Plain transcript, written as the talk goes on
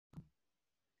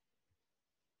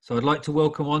So I'd like to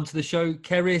welcome onto the show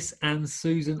Carys and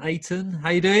Susan Ayton. How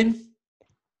you doing?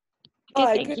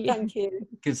 Hi, good, thank you.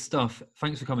 Good stuff.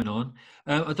 Thanks for coming on.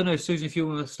 I don't know, Susan, if you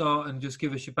want to start and just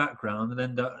give us your background,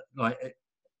 and then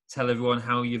tell everyone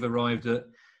how you've arrived at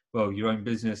your own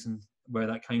business and where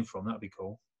that came from. That'd be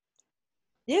cool.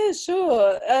 Yeah,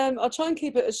 sure. I'll try and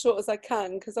keep it as short as I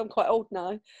can because I'm quite old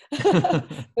now.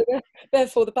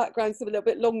 Therefore, the background's a little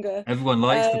bit longer. Everyone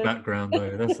likes the background,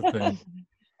 though. That's the thing.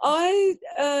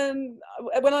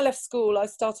 When I left school, I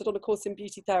started on a course in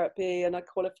beauty therapy, and I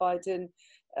qualified in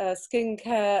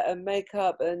skincare and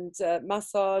makeup and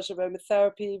massage,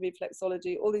 aromatherapy,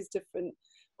 reflexology, all these different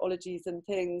ologies and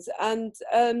things. And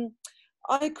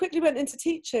I quickly went into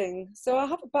teaching. So I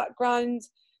have a background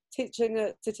teaching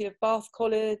at City of Bath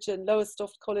College and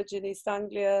Lowestoft College in East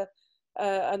Anglia,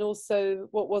 and also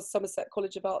what was Somerset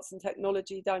College of Arts and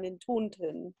Technology down in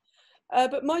Taunton.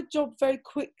 But my job very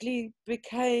quickly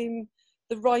became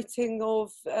the writing of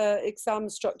exam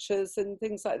structures and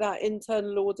things like that,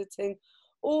 internal auditing,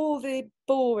 all the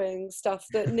boring stuff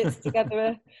that knits together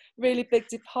a really big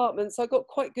department. So I got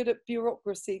quite good at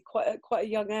bureaucracy at quite a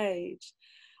young age.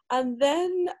 And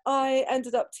then I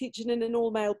ended up teaching in an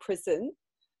all-male prison.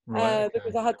 Right, okay.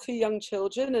 Because I had 2 young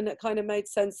children, and it kind of made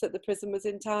sense that the prison was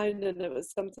in town and it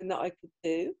was something that I could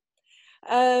do.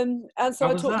 And so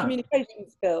I taught communication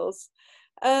skills.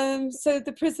 So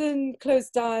the prison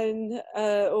closed down,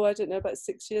 I don't know, about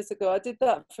 6 years ago. I did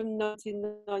that from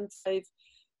 1995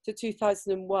 to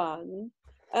 2001.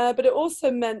 But it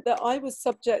also meant that I was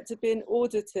subject to being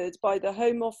audited by the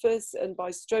Home Office and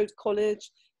by Strode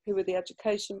College, who were the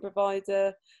education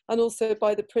provider, and also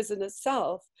by the prison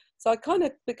itself. So I kind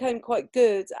of became quite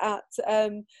good at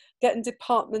getting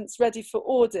departments ready for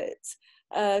audit,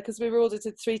 because we were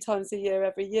audited 3 times a year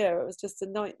every year. It was just a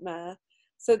nightmare.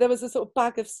 So there was a sort of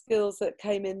bag of skills that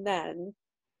came in then.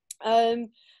 And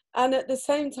at the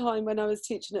same time, when I was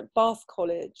teaching at Bath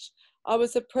College, I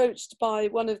was approached by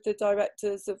one of the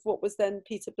directors of what was then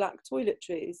Peter Black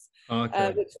Toiletries,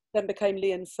 which then became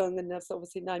Li and Fung, and that's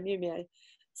obviously now Miu Miu.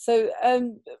 So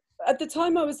at the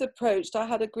time I was approached, I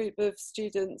had a group of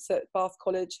students at Bath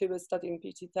College who were studying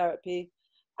beauty therapy,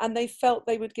 and they felt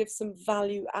they would give some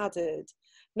value added.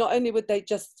 Not only would they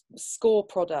just score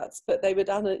products, but they would,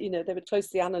 they would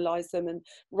closely analyse them and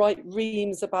write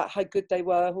reams about how good they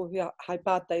were or how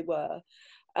bad they were.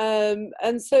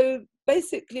 And so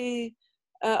basically,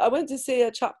 I went to see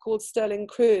a chap called Sterling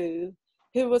Crew,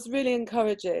 who was really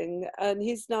encouraging, and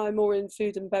he's now more in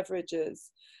food and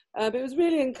beverages. But it was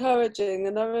really encouraging,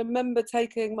 and I remember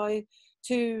taking my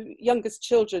 2 youngest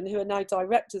children, who are now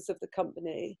directors of the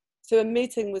company, to a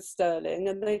meeting with Sterling,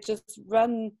 and they just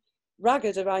ran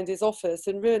ragged around his office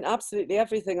and ruined absolutely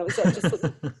everything. I was just sort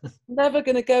of never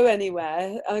going to go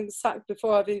anywhere. I'm sacked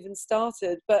before I've even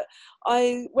started. But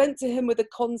I went to him with a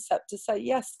concept to say,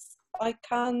 yes, I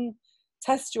can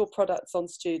test your products on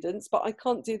students, but I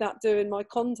can't do that during my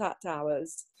contact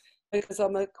hours, because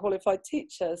I'm a qualified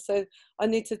teacher, so I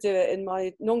need to do it in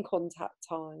my non-contact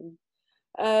time.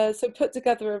 So put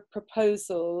together a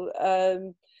proposal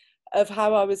of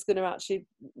how I was going to actually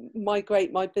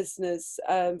migrate my business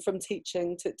from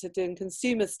teaching to doing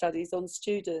consumer studies on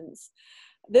students.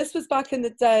 This was back in the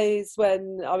days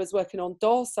when I was working on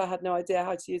DOS. I had no idea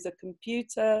how to use a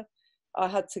computer. I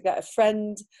had to get a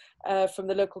friend from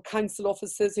the local council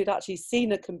officers who'd actually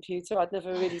seen a computer. I'd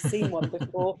never really seen one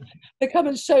before, to come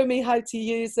and show me how to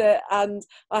use it. And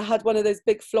I had one of those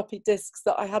big floppy disks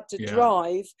that I had to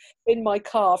drive in my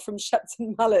car from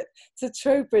Shepton Mallet to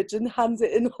Trowbridge and hand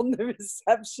it in on the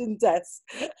reception desk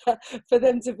for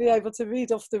them to be able to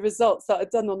read off the results that I'd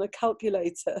done on a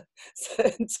calculator,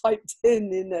 and typed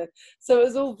in, So it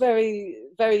was all very,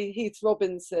 very Heath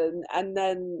Robinson. And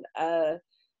then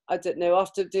I don't know,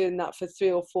 after doing that for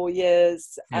 3 or 4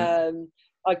 years,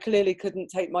 I clearly couldn't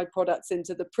take my products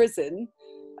into the prison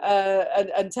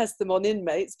and test them on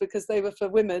inmates, because they were for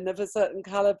women of a certain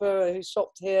calibre who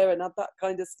shopped here and had that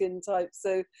kind of skin type.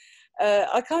 So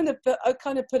I kind of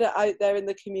put it out there in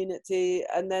the community,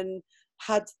 and then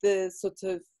had the sort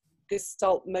of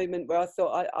gestalt moment where I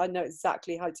thought, I know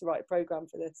exactly how to write a programme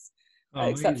for this,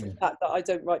 except for the fact that I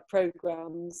don't write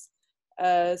programmes.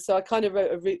 So I kind of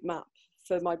wrote a route map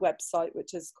for my website,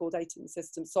 which is called Ayton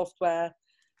System Software.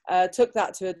 Took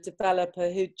that to a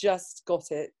developer who just got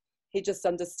it. He just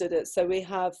understood it. So we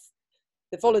have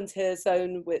the volunteer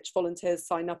zone, which volunteers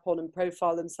sign up on and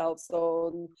profile themselves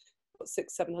on.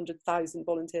 600,000-700,000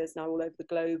 volunteers now all over the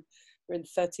globe. We're in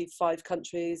 35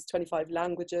 countries, 25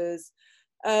 languages.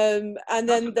 And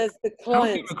then there's the clients.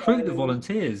 How do you recruit the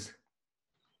volunteers?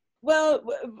 Well,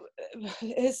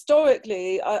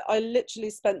 historically, I literally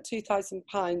spent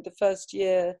 £2,000 the first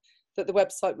year that the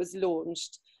website was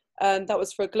launched. And that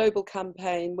was for a global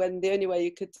campaign when the only way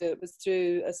you could do it was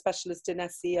through a specialist in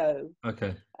SEO.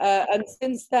 Okay. And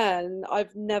since then,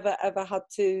 I've never ever had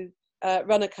to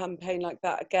run a campaign like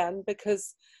that again,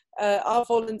 because our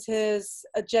volunteers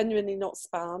are genuinely not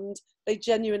spammed. They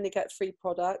genuinely get free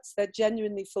products. They're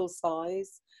genuinely full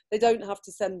size. They don't have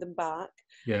to send them back.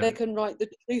 Yeah. They can write the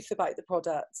truth about the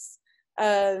products,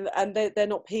 and they're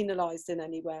not penalised in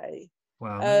any way.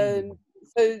 Wow.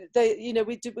 So they,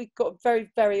 we've got a very,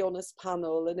 very honest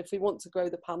panel, and if we want to grow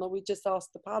the panel, we just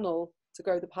ask the panel to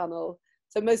grow the panel.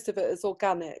 So most of it is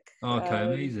organic. Okay,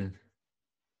 amazing.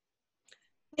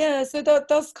 Yeah, so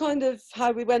that's kind of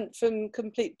how we went from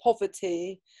complete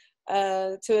poverty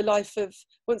to a life of,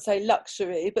 I wouldn't say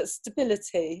luxury, but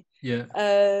stability. Yeah.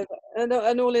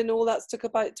 And all in all, that's took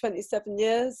about 27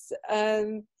 years.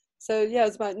 So yeah, it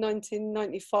was about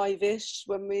 1995-ish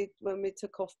when we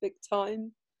took off big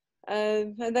time.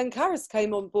 And then Carys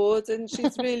came on board, and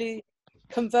she's really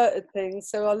converted things.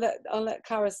 So I'll let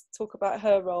Carys talk about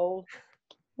her role.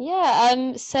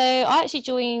 Yeah, so I actually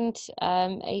joined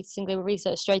Ayton Global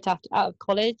Research straight out of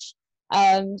college.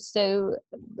 So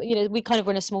we kind of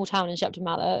run a small town in Shepton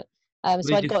Mallet.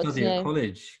 So I got to know at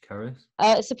college, Carys.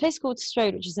 It's a place called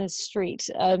Strode, which is in a street.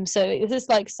 So this is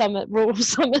like rural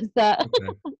Somerset. Okay.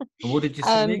 And what did you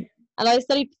study? And I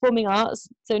studied performing arts,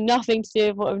 so nothing to do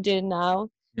with what I'm doing now.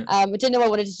 Yeah. I didn't know what I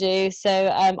wanted to do, so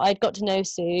I'd got to know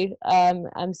Sue,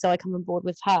 so I come on board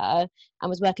with her and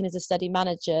was working as a study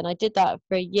manager, and I did that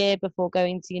for a year before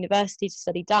going to university to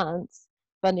study dance,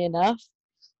 funny enough,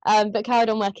 but carried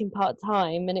on working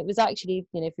part-time. And it was actually,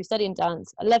 if you're studying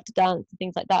dance, I love to dance and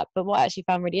things like that, but what I actually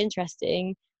found really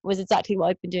interesting was exactly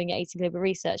what I've been doing at Ayton Global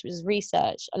Research, which is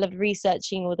research. I loved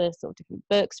researching all the sort of different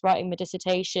books, writing my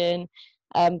dissertation,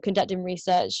 conducting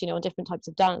research, on different types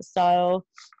of dance style,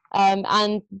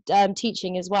 and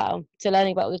teaching as well. So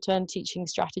learning about all the term teaching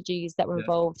strategies that were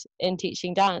involved in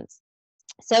teaching dance.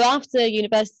 So after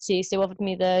university, Sue offered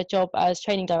me the job as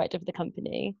training director for the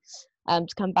company, to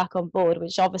come back on board,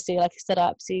 which obviously, like I said, I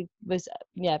absolutely was,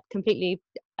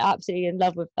 absolutely in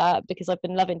love with that, because I've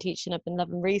been loving teaching, I've been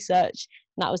loving research,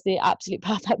 and that was the absolute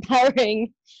perfect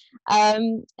pairing.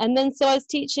 And then so I was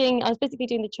basically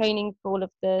doing the training for all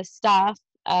of the staff,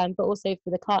 but also for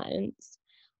the clients,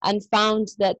 and found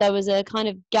that there was a kind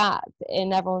of gap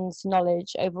in everyone's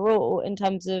knowledge overall in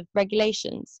terms of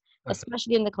regulations,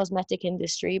 especially in the cosmetic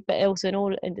industry, but also in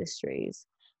all industries.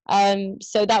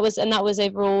 So that was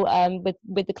overall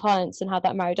with the clients, and how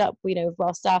that married up, with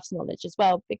our staff's knowledge as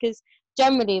well, because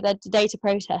generally they're data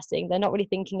processing, they're not really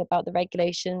thinking about the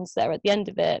regulations that are at the end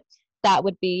of it. That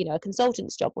would be, a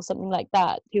consultant's job or something like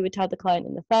that, who would tell the client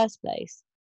in the first place.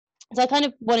 So I kind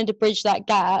of wanted to bridge that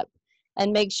gap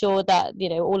and make sure that,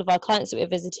 all of our clients that we're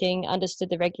visiting understood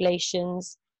the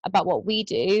regulations about what we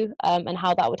do, and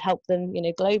how that would help them,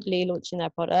 globally launching their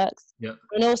products. Yeah.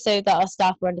 And also that our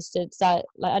staff were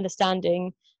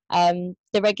understanding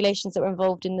the regulations that were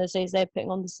involved in the things they're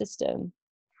putting on the system.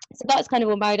 So that's kind of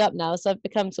all married up now. So I've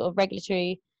become sort of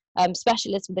regulatory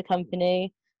specialist with the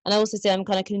company. And I also say I'm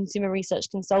kind of consumer research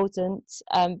consultant,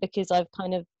 because I've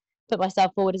kind of put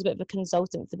myself forward as a bit of a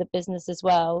consultant for the business as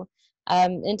well.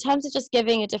 In terms of just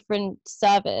giving a different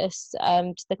service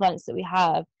to the clients that we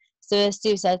have. So as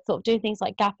Sue said, sort of doing things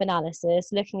like gap analysis,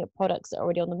 looking at products that are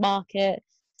already on the market,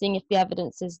 seeing if the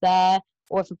evidence is there,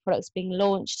 or if a product's being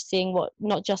launched, seeing what,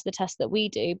 not just the tests that we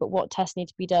do, but what tests need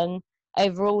to be done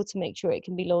overall to make sure it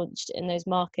can be launched in those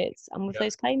markets and with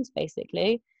those claims,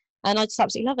 basically. And I just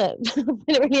absolutely love it. I find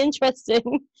it really interesting.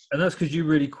 And that's because you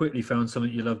really quickly found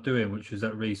something you love doing, which was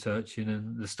that researching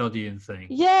and the studying thing.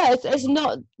 Yeah, it's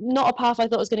not a path I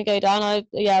thought I was going to go down. I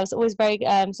was always very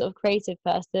sort of creative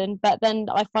person, but then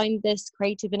I find this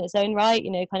creative in its own right.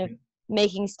 Kind of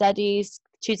making studies,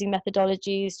 choosing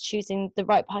methodologies, choosing the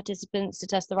right participants to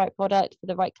test the right product for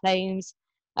the right claims.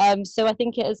 So I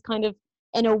think it is kind of,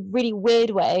 in a really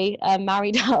weird way,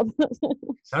 married up.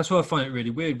 That's why I find it really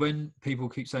weird when people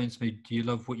keep saying to me, do you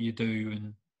love what you do?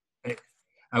 And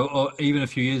or even a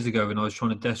few years ago when I was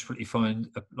trying to desperately find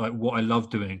like what I love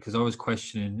doing, because I was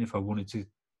questioning if I wanted to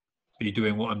be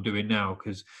doing what I'm doing now,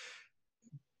 because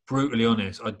brutally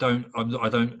honest, I don't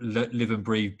live and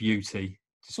breathe beauty,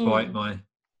 despite my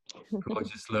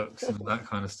gorgeous looks and that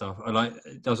kind of stuff.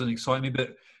 It doesn't excite me,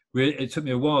 but really, it took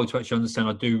me a while to actually understand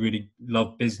I do really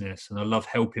love business, and I love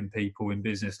helping people in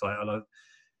business. Like I love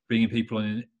bringing people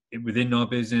in within our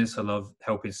business. I love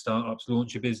helping startups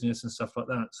launch a business and stuff like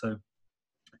that. So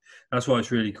that's why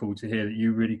it's really cool to hear that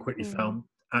you really quickly found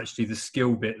actually the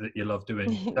skill bit that you love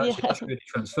doing. Yeah. That's really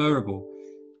transferable.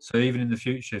 So even in the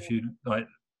future, if you like,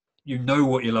 you know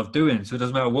what you love doing, so it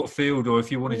doesn't matter what field, or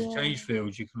if you wanted to change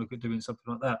fields, you can look at doing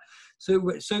something like that.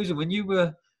 So Susan, when you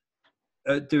were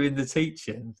doing the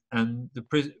teaching and the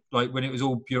prison, like when it was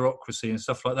all bureaucracy and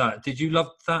stuff like that, did you love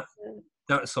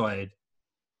that side?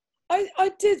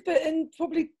 I did, but in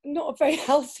probably not a very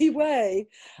healthy way.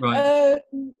 Right.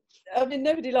 I mean,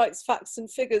 nobody likes facts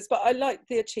and figures, but I liked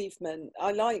the achievement.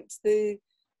 I liked the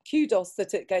kudos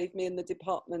that it gave me in the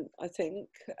department, I think.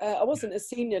 I wasn't a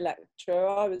senior lecturer,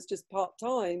 I was just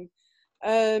part-time.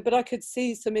 But I could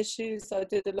see some issues. I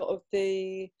did a lot of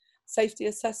the safety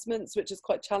assessments, which is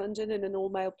quite challenging in an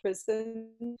all-male prison.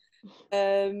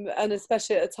 And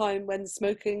especially at a time when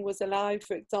smoking was allowed,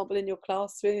 for example, in your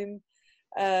classroom.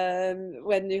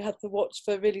 When you had to watch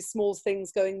for really small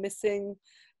things going missing,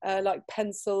 like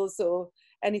pencils or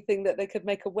anything that they could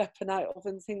make a weapon out of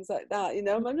and things like that. You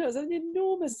know, I mean, it was an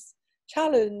enormous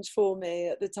challenge for me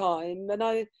at the time. And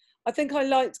I think I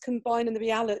liked combining the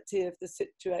reality of the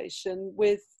situation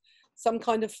with some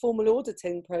kind of formal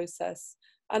auditing process.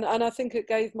 And I think it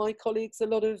gave my colleagues a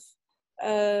lot of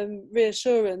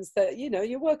reassurance that, you know,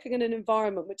 you're working in an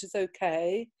environment which is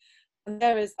okay, and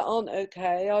areas that aren't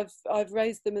okay, I've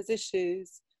raised them as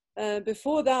issues.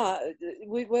 Before that,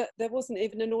 there wasn't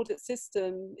even an audit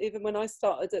system. Even when I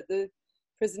started at the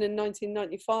prison in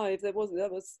 1995, there wasn't.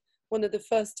 That was one of the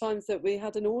first times that we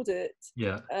had an audit.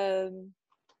 Yeah.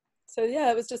 So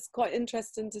yeah, it was just quite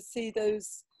interesting to see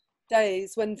those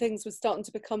days when things were starting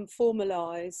to become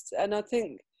formalised. And I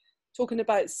think, talking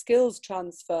about skills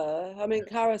transfer, I mean,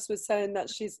 Carys was saying that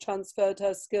she's transferred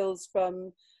her skills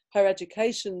from her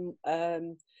education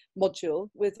module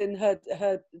within her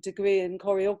degree in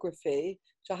choreography,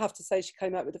 which I have to say she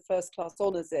came out with a first class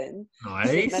honours in. Nice.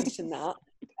 She didn't mention that.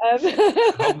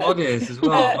 How modest as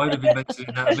well. I'd have been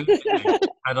mentioning that immediately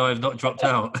had I have not dropped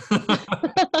out.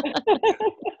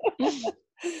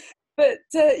 But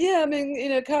yeah, I mean, you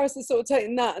know, Carys has sort of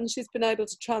taken that and she's been able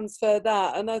to transfer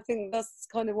that. And I think that's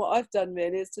kind of what I've done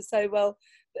really, is to say, well,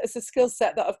 it's a skill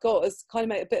set that I've got, is kind of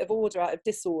make a bit of order out of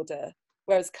disorder.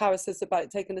 Whereas Carys is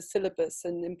about taking a syllabus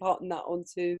and imparting that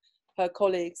onto her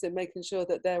colleagues and making sure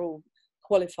that they're all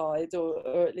qualified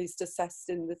or at least assessed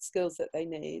in the skills that they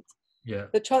need. Yeah.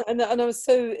 And I was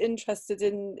so interested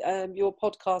in your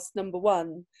podcast number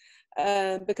 1,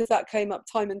 because that came up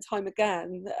time and time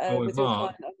again with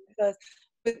Mark.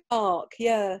 With Mark,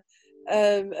 yeah.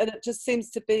 And it just seems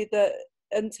to be that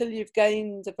until you've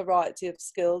gained a variety of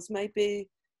skills, maybe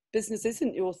business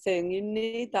isn't your thing. You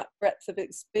need that breadth of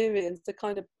experience to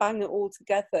kind of bang it all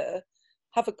together,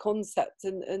 have a concept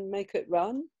and make it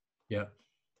run. Yeah,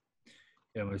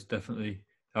 most definitely.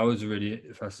 That was a really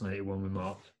fascinating one with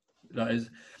Mark. That is.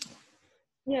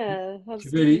 Yeah, I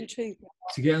was really intrigued.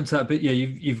 To get into that bit, yeah,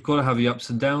 you've got to have the ups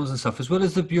and downs and stuff, as well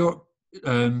as the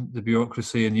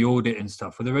bureaucracy and the audit and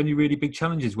stuff. Are there any really big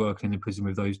challenges working in the prison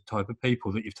with those type of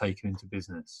people that you've taken into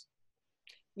business?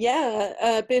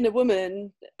 Yeah, being a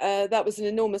woman, that was an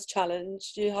enormous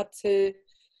challenge. You had to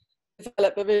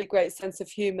develop a really great sense of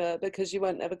humour because you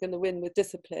weren't ever going to win with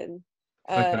discipline.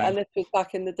 And this was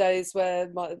back in the days where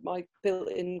my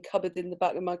built-in cupboard in the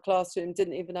back of my classroom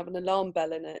didn't even have an alarm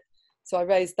bell in it. So I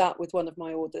raised that with one of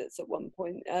my audits at one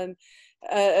point. And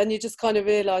you just kind of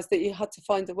realised that you had to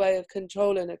find a way of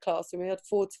controlling a classroom. We had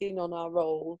 14 on our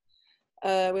roll.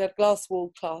 We had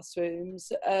glass-walled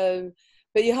classrooms.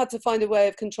 But you had to find a way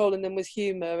of controlling them with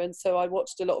humour. And so I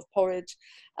watched a lot of Porridge,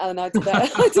 and I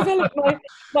developed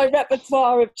my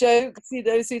repertoire of jokes, you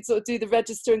know, so you'd sort of do the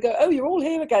register and go, oh, you're all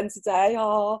here again today,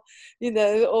 you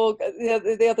know, or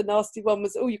the other nasty one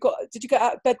was, oh, did you get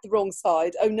out of bed the wrong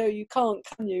side? Oh, no, you can't,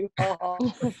 can you? And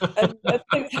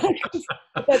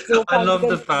I love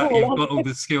the fact you've got all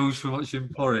the skills from watching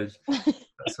Porridge.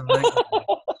 That's amazing.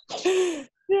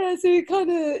 Yeah, so you kind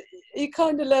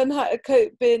of learn how to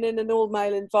cope being in an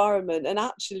all-male environment. And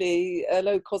actually,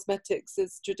 although cosmetics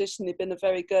has traditionally been a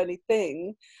very girly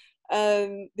thing,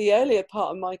 the earlier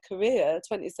part of my career,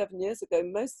 27 years ago,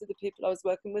 most of the people I was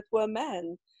working with were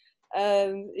men.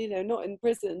 You know, not in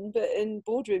prison, but in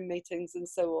boardroom meetings and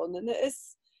so on. And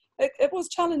it was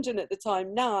challenging at the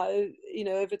time. Now, you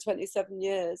know, over 27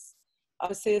 years,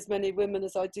 I see as many women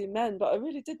as I do men, but I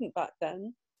really didn't back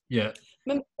then. Yeah. I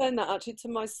remember saying that actually to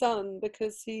my son,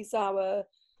 because he's another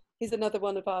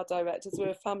one of our directors. We're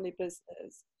a family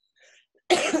business.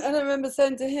 And I remember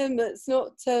saying to him, it's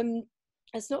not a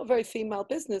very female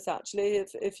business, actually,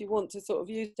 if you want to sort of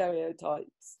use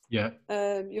stereotypes. Yeah.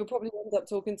 You'll probably end up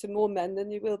talking to more men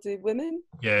than you will do women.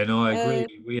 Yeah, no, I agree.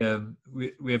 We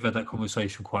have had that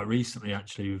conversation quite recently,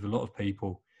 actually, with a lot of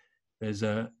people. There's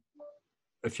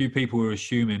a few people were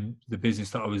assuming the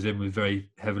business that I was in was very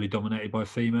heavily dominated by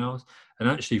females, and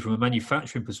actually, from a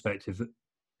manufacturing perspective,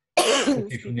 from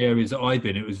the areas that I've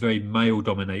been, it was very male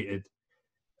dominated,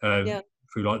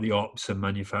 through like the ops and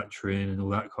manufacturing and all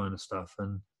that kind of stuff,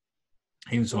 and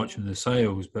even so much in the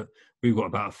sales. But we've got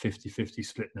about a 50-50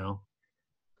 split now.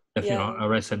 Definitely our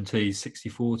SMT is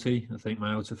 60-40, I think,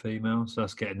 male to female, so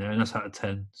that's getting there, and that's out of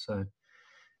 10. So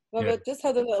well, I just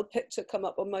had a little picture come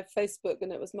up on my Facebook,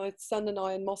 and it was my son and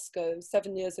I in Moscow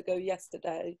 7 years ago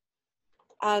yesterday.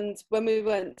 And when we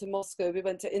went to Moscow, we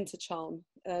went to Intercharm,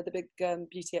 the big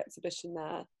beauty exhibition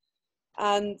there.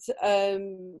 And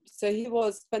so he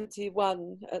was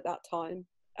 21 at that time,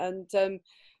 and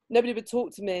nobody would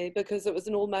talk to me because it was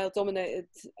an all-male dominated,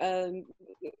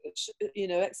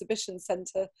 exhibition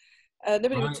centre.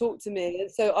 Nobody would talk to me,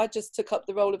 and so I just took up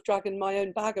the role of dragging my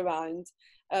own bag around,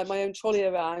 my own trolley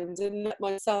around, and let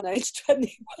my son, aged 21,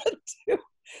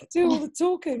 do all the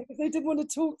talking because they didn't want to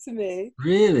talk to me.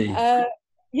 Really?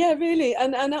 Yeah, really.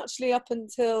 And actually up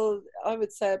until, I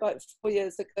would say, about 4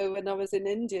 years ago, when I was in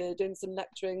India doing some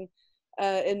lecturing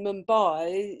in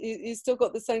Mumbai, you still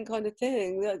got the same kind of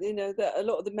thing, that, that a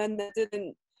lot of the men there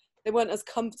they weren't as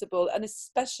comfortable, and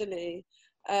especially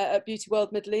at Beauty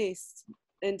World Middle East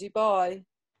in Dubai.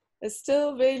 There's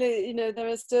still really, there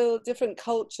are still different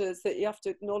cultures that you have to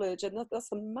acknowledge, and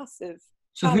that's a massive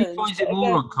So challenge. who finds it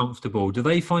more uncomfortable? Do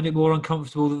they find it more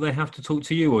uncomfortable that they have to talk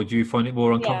to you, or do you find it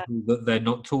more uncomfortable that they're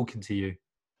not talking to you?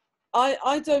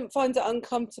 I don't find it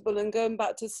uncomfortable, and going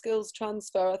back to skills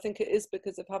transfer, I think it is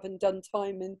because of having done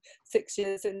time in 6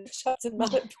 years in Shepton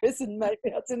Mallet prison, maybe,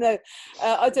 I don't know.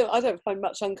 I don't find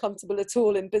much uncomfortable at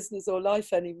all in business or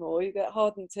life anymore. You get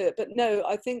hardened to it. But no,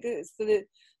 I think it's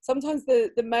sometimes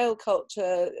the male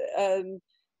culture,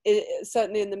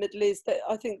 certainly in the Middle East,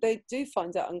 I think they do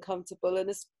find it uncomfortable, and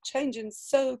it's changing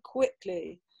so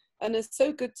quickly, and it's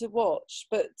so good to watch.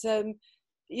 But I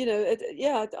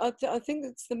think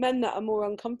it's the men that are more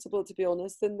uncomfortable, to be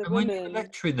honest, than the women. When you were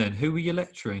lecturing then, who were you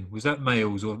lecturing? Was that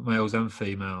males or males and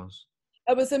females?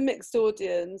 It was a mixed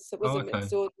audience.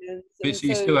 Mixed audience. But so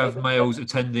you still have males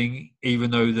attending, even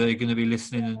though they're going to be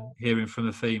listening and hearing from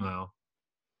a female?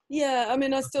 Yeah, I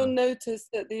mean, I still noticed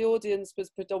that the audience was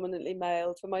predominantly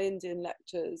male for my Indian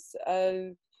lectures.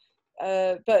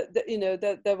 But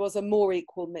there was a more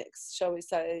equal mix, shall we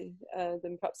say,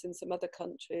 than perhaps in some other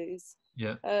countries.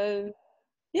 Yeah.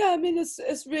 I mean,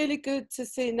 it's really good to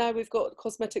see now we've got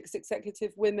cosmetics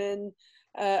executive women,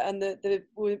 and the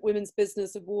Women's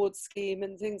Business Awards scheme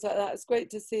and things like that. It's great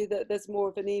to see that there's more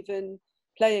of an even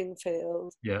playing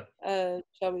field. Yeah.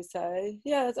 Shall we say?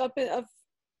 Yeah, I've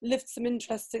lived some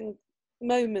interesting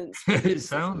moments. It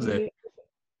sounds it.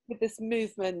 With this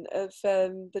movement of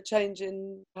the change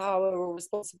in power or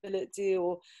responsibility,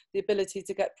 or the ability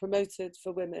to get promoted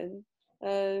for women.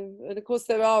 And of course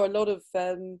there are a lot of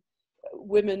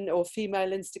women or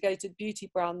female instigated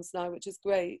beauty brands now, which is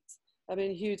great. I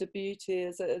mean, Huda Beauty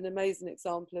is an amazing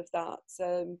example of that,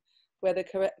 where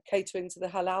they're catering to the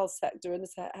halal sector, and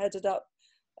it's headed up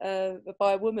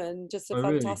by a woman. Just a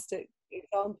fantastic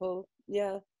example.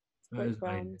 Yeah, it's a great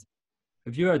brand. Amazing.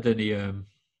 Have you had any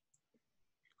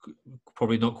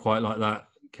probably not quite like that,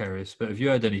 Carys, but have you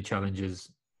had any challenges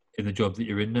in the job that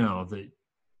you're in now? That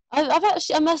I've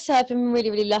actually, I must say, I've been really,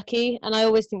 really lucky, and I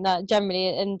always think that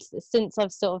generally. And since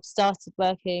I've sort of started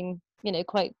working,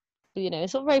 quite,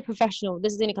 sort of very professional.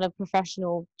 This is the only kind of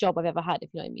professional job I've ever had, if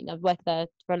you know what I mean. I've worked there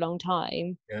for a long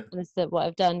time, and that's what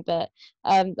I've done. But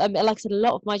like I said, a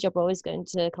lot of my job I always going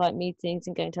to client meetings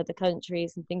and going to other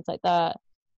countries and things like that.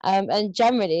 And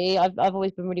generally, I've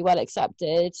always been really well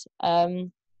accepted.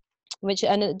 And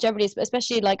generally,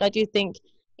 especially, like, I do think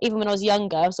even when I was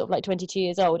younger, I was sort of like 22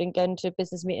 years old and going to a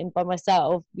business meeting by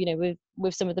myself,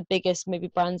 with some of the biggest maybe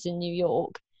brands in New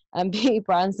York, and beauty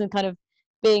brands, and kind of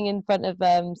being in front of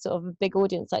sort of a big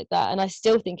audience like that. And I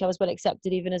still think I was well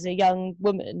accepted even as a young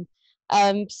woman.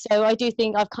 So I do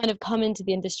think I've kind of come into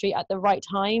the industry at the right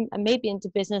time, and maybe into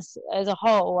business as a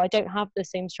whole. I don't have the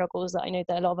same struggles that I know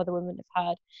that a lot of other women have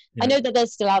had. I know that they're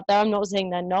still out there. I'm not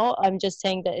saying they're not. I'm just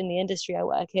saying that in the industry I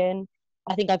work in,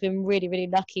 I think I've been really, really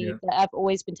lucky that I've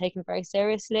always been taken very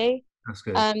seriously. That's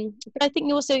good. But I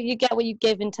think also you get what you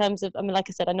give in terms of, I mean, like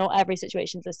I said, I know every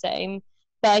situation's the same,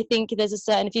 but I think there's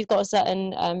if you've got a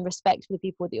certain respect for the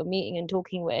people that you're meeting and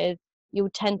talking with, you'll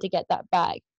tend to get that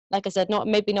back. Like I said,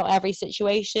 maybe not every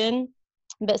situation,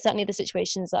 but certainly the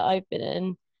situations that I've been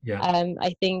in.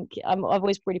 I think I've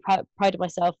always really prided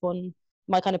myself on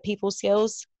my kind of people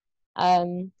skills.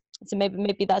 So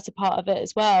maybe that's a part of it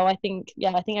as well. I think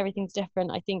everything's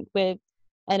different. I think we're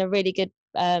in a really good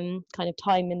kind of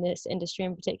time in this industry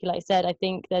in particular. Like I said, I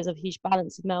think there's a huge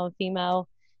balance of male and female.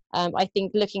 I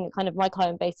think looking at kind of my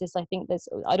client basis, I think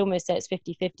I'd almost say it's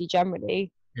 50-50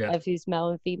 generally, of who's male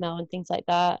and female and things like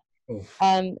that.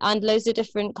 And loads of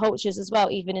different cultures as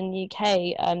well, even in the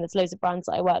UK. There's loads of brands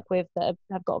that I work with that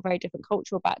have got a very different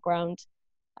cultural background.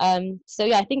 So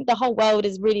yeah, I think the whole world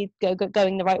is really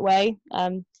going the right way.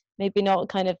 Maybe not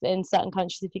kind of in certain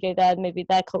countries, if you go there, maybe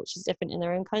their culture is different in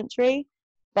their own country.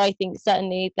 But I think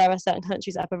certainly there are certain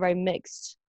countries that have a very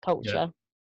mixed culture.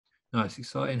 Nice,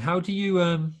 exciting. How do you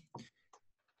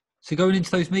so going into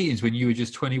those meetings when you were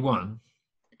just 21,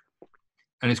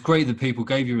 and it's great that people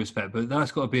gave you respect, but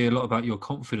that's got to be a lot about your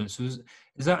confidence. Is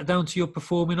that down to your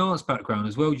performing arts background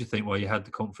as well, do you think, why you had the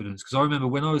confidence? Because I remember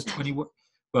when I was 21,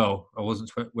 well, I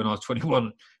wasn't when I was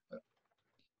 21,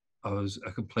 I was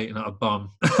a complete and utter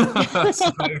bum.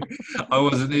 So I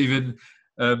wasn't even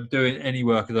doing any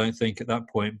work, I don't think, at that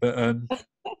point. But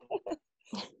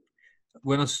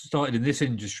when I started in this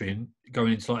industry and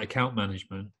going into like account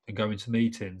management and going to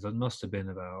meetings, I must have been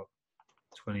about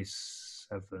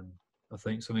 27, I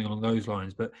think, something along those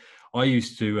lines. But I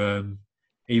used to,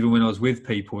 even when I was with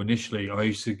people initially, I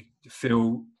used to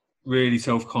feel really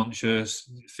self-conscious,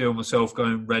 feel myself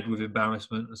going red with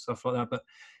embarrassment and stuff like that. But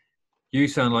you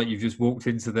sound like you've just walked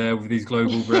into there with these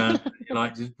global brands, and you're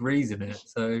like just breezing it.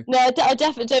 So no, I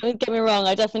definitely, don't get me wrong,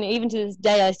 I definitely, even to this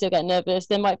day, I still get nervous.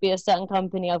 There might be a certain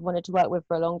company I've wanted to work with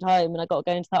for a long time, and I got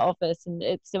to go into that office, and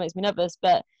it still makes me nervous.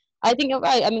 But I think you're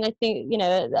right. I mean, I think, you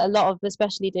know, a lot of,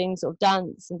 especially doing sort of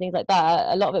dance and things like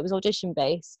that, a lot of it was audition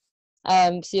based.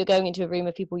 So you're going into a room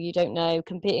of people you don't know,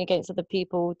 competing against other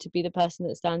people to be the person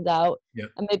that stands out.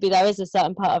 And maybe there is a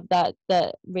certain part of that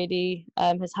that really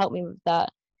has helped me with that.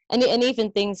 And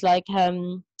even things like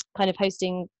kind of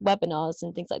hosting webinars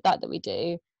and things like that we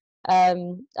do. A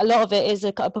lot of it is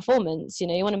a performance. You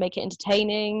know, you want to make it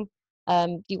entertaining.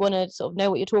 You want to sort of know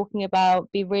what you're talking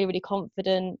about, be really, really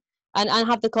confident, and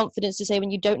have the confidence to say when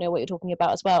you don't know what you're talking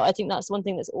about as well. I think that's one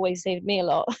thing that's always saved me a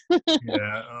lot.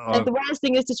 The worst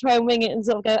thing is to try and wing it and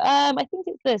sort of go, I think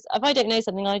it's this. If I don't know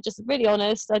something, I'm just really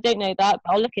honest. I don't know that,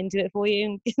 but I'll look into it for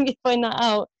you and find that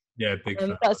out. Yeah, big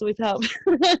fan. That's always helped.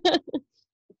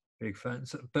 Big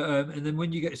fans. But and then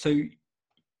when you get, so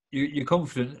you're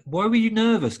confident, why were you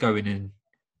nervous going in?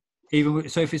 Even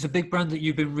so, if it's a big brand that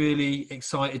you've been really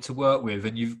excited to work with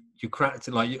and you cracked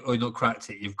it, like, or not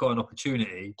cracked it, you've got an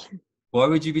opportunity, why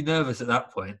would you be nervous at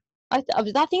that point? I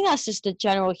think that's just a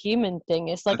general human thing.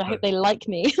 It's like, I hope they like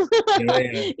me.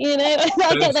 Yeah. You know,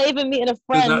 I get that even meeting a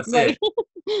friend. That's like,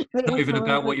 it. Not even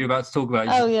about what you're about to talk about.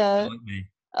 Oh yeah. Like me.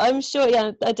 I'm sure,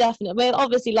 yeah, I definitely. I mean,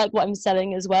 obviously like what I'm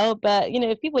selling as well, but you know,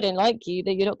 if people don't like you,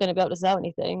 then you're not going to be able to sell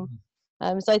anything.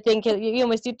 So I think you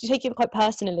almost do take it quite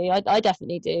personally. I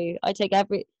definitely do. I take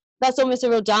that's almost a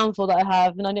real downfall that I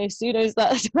have, and I know Sue knows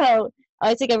that as well.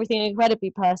 I take everything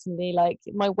incredibly personally. Like,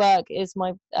 my work is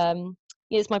my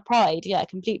it's my pride, yeah,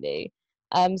 completely.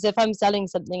 So if I'm selling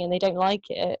something and they don't like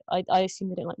it, I assume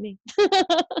they don't like me.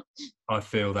 I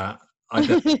feel that. I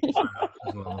definitely feel that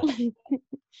as well.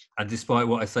 And despite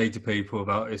what I say to people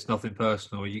about it's nothing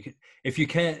personal, if you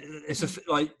care, it's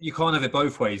like, you can't have it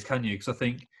both ways, can you? Because I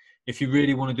think if you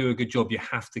really want to do a good job, you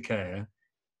have to care.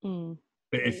 But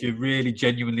if you really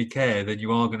genuinely care, then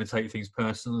you are going to take things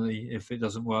personally if it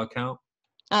doesn't work out.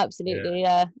 Absolutely,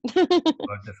 yeah.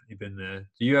 I've definitely been there.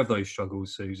 Do you have those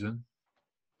struggles, Susan?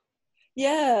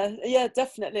 Yeah,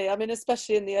 definitely. I mean,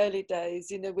 especially in the early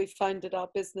days, you know, we founded our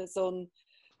business on,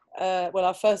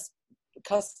 our first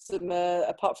customer,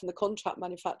 apart from the contract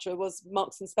manufacturer, was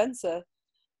Marks and Spencer.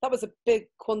 That was a big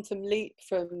quantum leap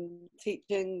from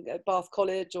teaching at Bath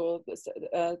College or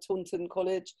Taunton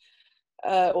College,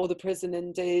 or the prison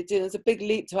indeed. You know, it's a big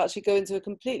leap to actually go into a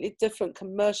completely different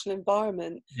commercial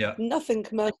environment. Nothing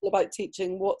commercial about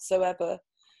teaching whatsoever.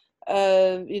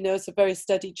 You know, it's a very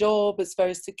steady job, it's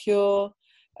very secure.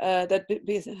 There'd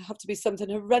have to be something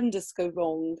horrendous go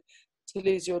wrong to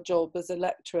lose your job as a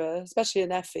lecturer, especially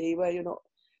in FE, where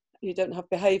you don't have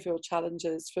behavioural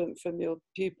challenges from your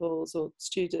pupils or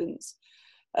students.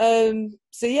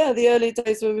 So yeah, the early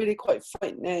days were really quite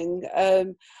frightening.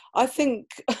 I think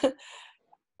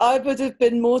I would have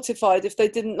been mortified if they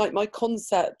didn't like my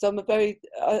concept. I'm a very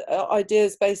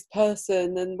ideas-based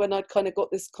person, and when I'd kind of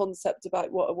got this concept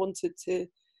about what I wanted to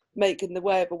make in the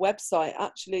way of a website,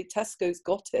 actually Tesco's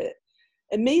got it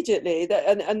immediately,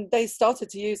 and they started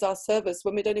to use our service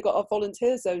when we'd only got our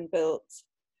volunteer zone built.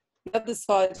 The other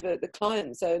side of it, the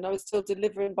client zone, I was still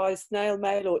delivering by snail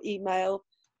mail or email.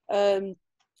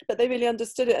 but they really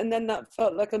understood it, and then that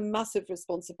felt like a massive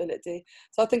responsibility.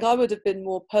 So I think I would have been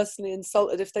more personally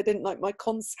insulted if they didn't like my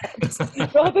concept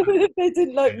rather than if they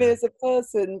didn't like me as a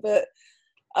person. But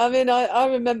I mean, I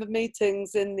remember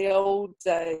meetings in the old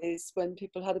days when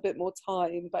people had a bit more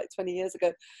time, back 20 years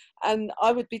ago, and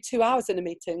I would be 2 hours in a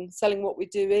meeting selling what we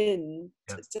do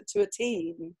to a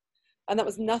team, and that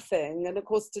was nothing. And of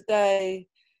course today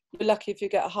you're lucky if you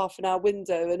get a half an hour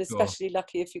window, and especially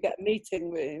lucky if you get a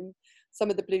meeting room. Some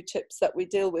of the blue chips that we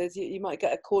deal with, you might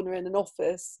get a corner in an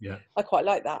office. I quite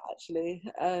like that, actually.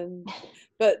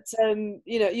 But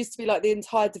you know, it used to be like the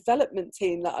entire development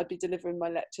team that I'd be delivering my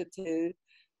lecture to.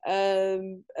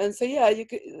 And so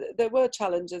there were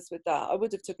challenges with that. I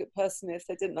would have took it personally if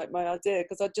they didn't like my idea,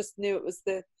 because I just knew it was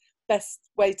the best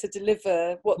way to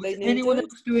deliver what they needed. Anyone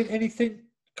else doing anything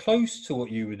close to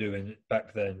what you were doing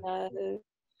back then?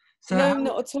 No,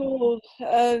 not at all.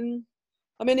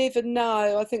 I mean, even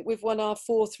now, I think we've won our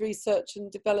 4th research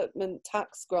and development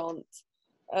tax grant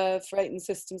for Ayton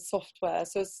Systems software.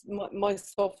 So it's my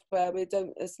software.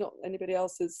 It's not anybody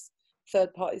else's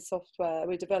third-party software.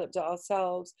 We developed it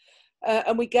ourselves,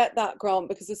 and we get that grant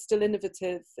because it's still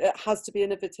innovative. It has to be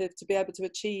innovative to be able to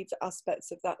achieve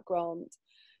aspects of that grant.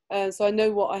 So I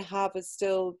know what I have is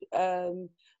still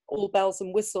all bells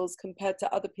and whistles compared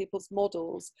to other people's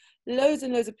models. Loads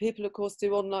and loads of people, of course,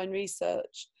 do online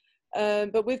research,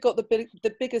 but we've got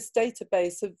the biggest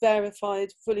database of verified,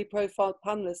 fully profiled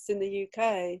panelists in the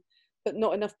UK, but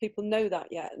not enough people know that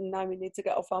yet. And now we need to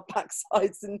get off our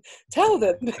backsides and tell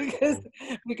them, because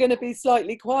we're going to be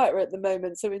slightly quieter at the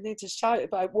moment. So we need to shout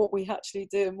about what we actually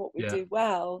do and what we do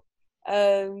well.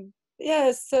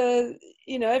 So,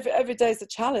 you know, every day is a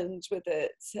challenge with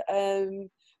it.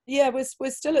 We're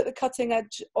still at the cutting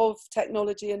edge of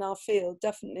technology in our field,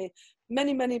 definitely.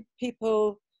 Many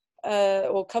people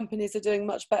or companies are doing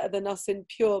much better than us in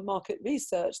pure market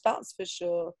research, that's for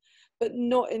sure, but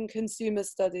not in consumer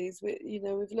studies.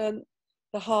 We've learned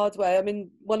the hard way. I mean,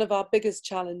 one of our biggest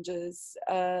challenges,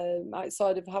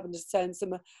 outside of having to send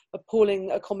some appalling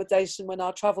accommodation when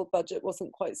our travel budget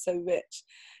wasn't quite so rich,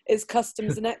 is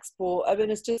customs and export. I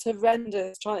mean, it's just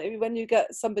horrendous. When you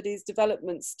get somebody's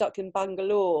development stuck in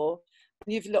Bangalore,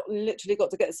 you've literally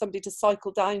got to get somebody to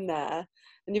cycle down there,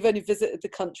 and you've only visited the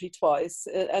country twice,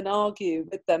 and argue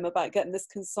with them about getting this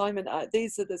consignment out.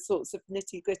 These are the sorts of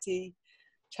nitty-gritty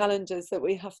challenges that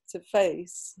we have to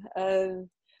face.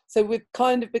 So we've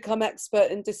kind of become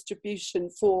expert in distribution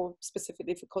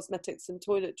specifically for cosmetics and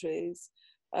toiletries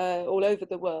all over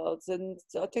the world. And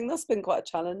I think that's been quite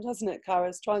a challenge, hasn't it,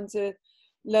 Carys? Trying to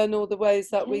learn all the ways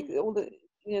that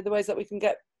the ways that we can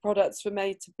get products from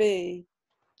A to B.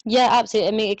 Yeah,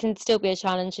 absolutely. I mean, it can still be a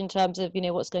challenge in terms of,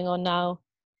 what's going on now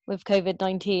with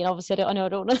COVID-19. Obviously, I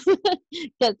don't want to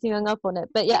get too hung up on it,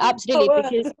 but yeah, absolutely,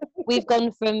 because we've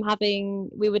gone from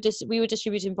we were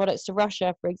distributing products to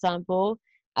Russia, for example,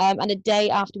 and a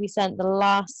day after we sent the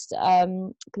last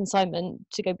consignment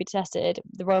to go be tested,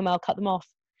 the Royal Mail cut them off.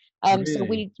 Really? So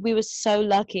we were so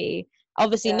lucky.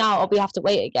 Obviously now we have to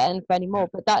wait again for any more,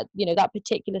 but that that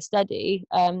particular study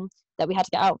that we had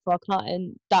to get out for our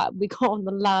client, that we got on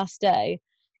the last day.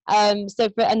 And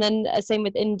then same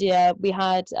with India, we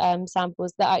had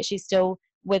samples that actually still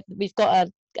we've got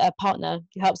a partner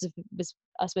who helps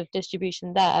us with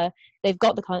distribution there. They've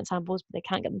got the client samples, but they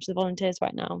can't get them to the volunteers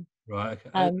right now. Right. Okay.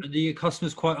 And are your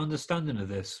customers quite understanding of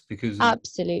this? Because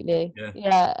absolutely,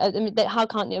 yeah. I mean, how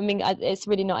can't you? I mean, it's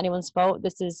really not anyone's fault.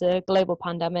 This is a global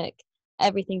pandemic.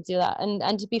 Everything to that,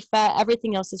 and to be fair,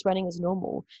 everything else is running as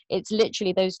normal. It's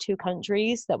literally those 2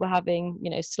 countries that we're having,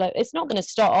 slow. It's not going to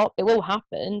stop. It will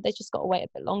happen. They just got to wait a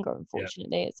bit longer.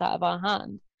 Unfortunately, it's out of our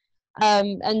hand.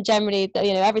 And generally,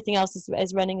 everything else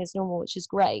is running as normal, which is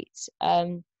great.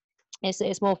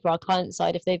 It's more for our client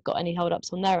side if they've got any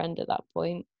hold-ups on their end at that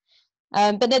point.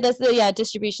 But then there's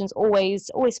distribution's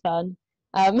always fun.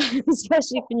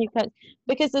 Especially for new countries,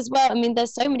 because as well, I mean,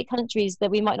 there's so many countries that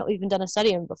we might not even done a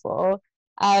study in before,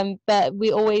 but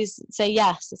we always say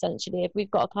yes. Essentially, if we've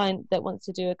got a client that wants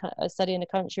to do a study in a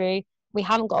country, we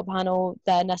haven't got a panel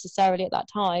there necessarily at that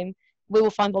time, we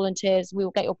will find volunteers, we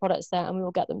will get your products there, and we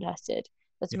will get them tested.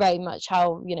 That's very much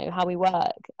how we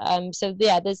work. So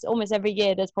there's almost every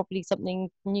year there's probably something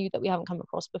new that we haven't come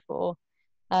across before.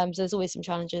 So there's always some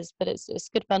challenges, but it's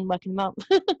good fun working them out.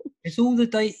 It's all the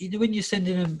data when you're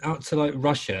sending them out to like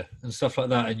Russia and stuff like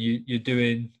that, and you're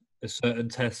doing a certain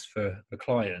test for a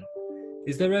client.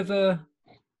 Is there ever,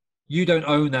 you don't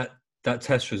own that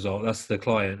test result? That's the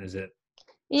client, is it?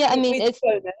 Yeah, I mean, it's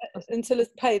until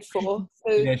it's paid for.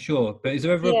 So. Yeah, sure. But is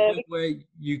there ever a point where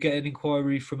you get an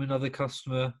inquiry from another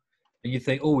customer and you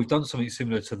think, oh, we've done something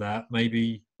similar to that,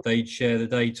 maybe they'd share the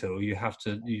data, or you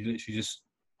literally just,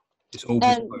 it's all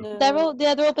bespoke. They're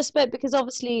all bespoke, because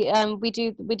obviously we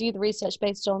do the research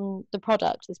based on the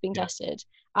product that's being tested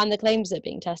and the claims that are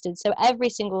being tested. So every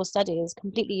single study is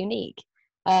completely unique.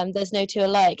 There's no two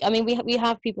alike. I mean, we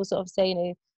have people sort of say, you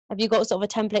know, have you got sort of a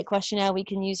template questionnaire we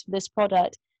can use for this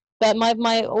product? But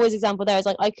my always example there is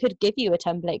like, I could give you a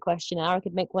template questionnaire, I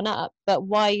could make one up, but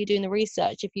why are you doing the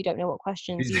research if you don't know what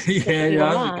questions you specifically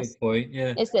want to ask? That's a good point.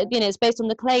 Yeah, it's, you know, it's based on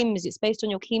the claims, it's based on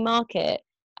your key market.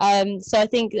 So I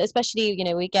think, especially, you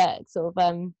know, we get sort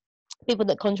of people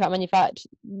that contract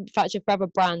manufacture for other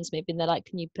brands, maybe, and they're like,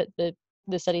 can you put the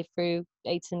study through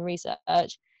Ayton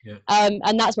Research? Yeah.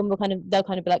 And that's when they'll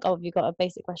kind of be like, oh, have you got a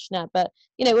basic questionnaire? But,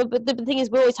 you know, but the thing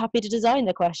is, we're always happy to design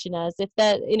the questionnaires. If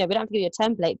they're, you know, we don't have to give you a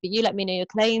template, but you let me know your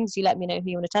claims, you let me know who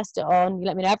you want to test it on, you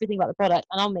let me know everything about the product,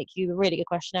 and I'll make you a really good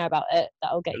questionnaire about it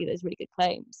that'll get you those really good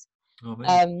claims.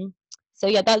 Oh, so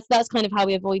yeah, that's kind of how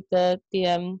we avoid the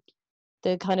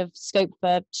kind of scope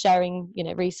for sharing, you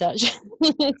know, research.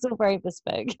 It's all very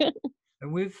bespoke.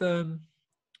 And with when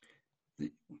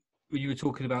you were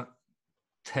talking about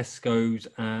Tesco's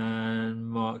and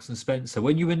Marks and Spencer,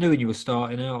 when you were new and you were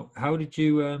starting out, how did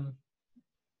you,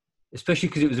 especially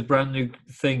because it was a brand new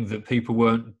thing that people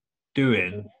weren't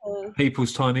doing,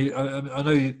 people's time, I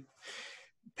know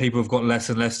people have got less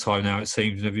and less time now, it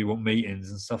seems, whenever you want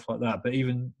meetings and stuff like that, but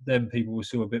even then people were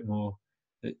still a bit more,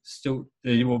 they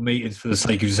didn't want meetings for the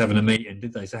sake of just having a meeting,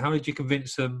 did they? So how did you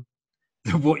convince them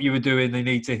that what you were doing they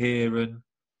need to hear and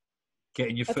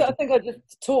getting your foot? I think I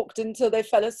just talked until they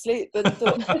fell asleep and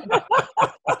thought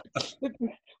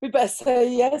we better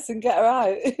say yes and get her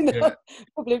out. You know?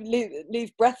 Probably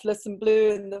leave breathless and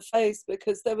blue in the face,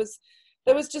 because there was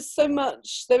just so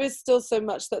much. There is still so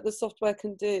much that the software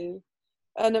can do,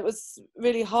 and it was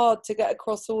really hard to get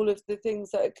across all of the things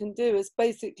that it can do. It's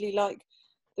basically like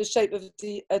the shape of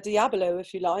a Diabolo,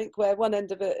 if you like, where one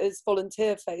end of it is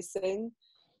volunteer facing.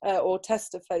 Or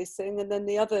tester facing, and then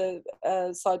the other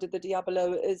side of the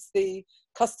Diabolo is the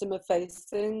customer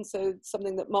facing, so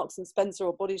something that Marks and Spencer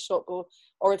or Body Shop or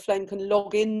Oriflame can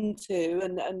log into,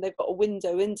 and they've got a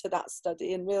window into that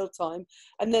study in real time.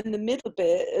 And then the middle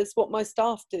bit is what my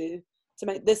staff do to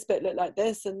make this bit look like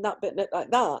this and that bit look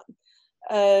like that,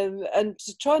 and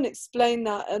to try and explain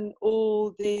that and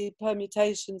all the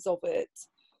permutations of it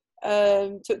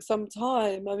took some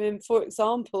time. I mean, for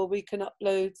example, we can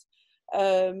upload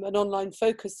an online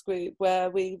focus group where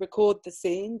we record the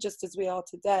scene just as we are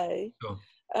today. Sure.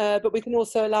 But we can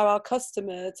also allow our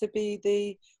customer to be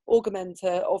the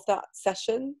augmenter of that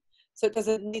session. So it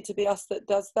doesn't need to be us that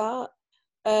does that.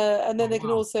 And then they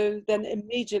can also then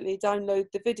immediately download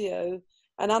the video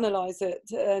and analyze it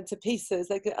to pieces,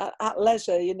 like at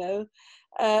leisure, you know.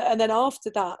 And then after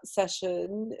that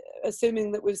session,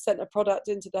 assuming that we've sent a product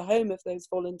into the home of those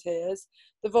volunteers,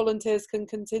 the volunteers can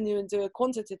continue and do a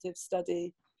quantitative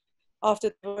study after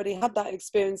they've already had that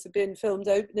experience of being filmed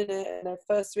opening it and their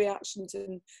first reaction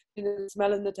to, you know,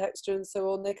 smelling the texture and so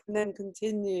on. They can then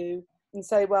continue and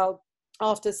say, well,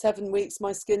 after 7 weeks,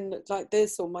 my skin looked like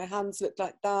this, or my hands looked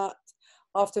like that.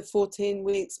 After 14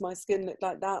 weeks, my skin looked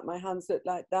like that, my hands looked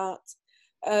like that.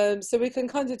 So we can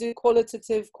kind of do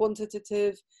qualitative,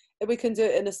 quantitative. We can do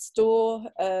it in a store.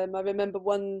 I remember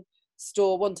one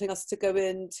store wanting us to go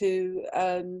in to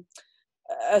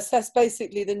assess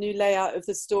basically the new layout of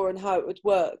the store and how it would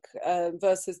work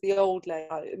versus the old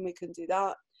layout, and we can do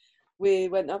that. We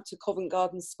went up to Covent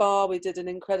Garden Spa. We did an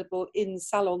incredible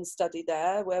in-salon study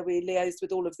there where we liaised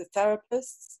with all of the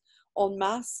therapists en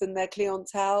masse and their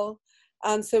clientele.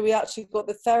 And so we actually got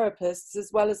the therapists as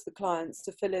well as the clients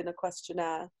to fill in a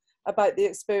questionnaire about the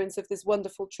experience of this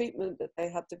wonderful treatment that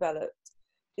they had developed.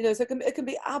 You know, so it can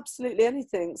be absolutely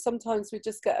anything. Sometimes we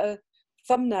just get a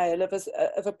thumbnail of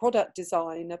a product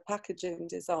design, a packaging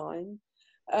design,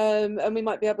 and we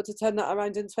might be able to turn that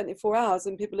around in 24 hours,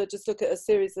 and people will just look at a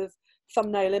series of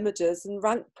thumbnail images and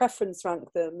preference rank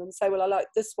them and say, well, I like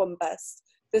this one best,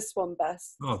 this one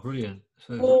best. Oh, brilliant.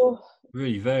 So or,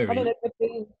 really varied. I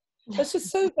mean, it's just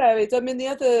so varied. I mean, the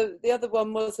other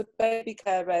one was a baby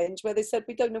care range where they said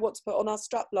we don't know what to put on our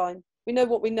strap line. We know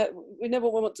what we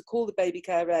want to call the baby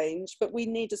care range, but we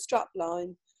need a strap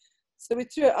line. So we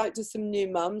threw it out to some new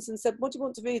mums and said, what do you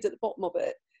want to read at the bottom of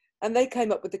it? And they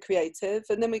came up with the creative,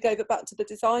 and then we gave it back to the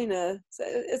designer. So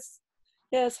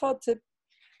it's hard to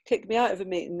kick me out of a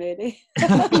meeting, really. No,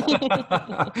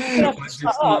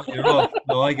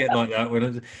 I get like that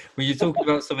when you're talking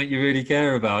about something you really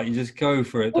care about, you just go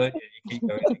for it, don't you? You keep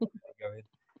going.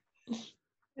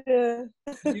 Yeah.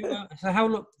 So how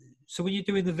long? So when you're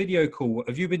doing the video call,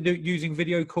 have you been using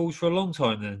video calls for a long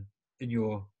time then? In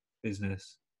your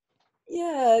business?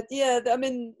 Yeah. I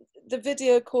mean, the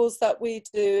video calls that we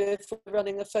do, if we're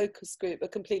running a focus group, are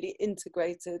completely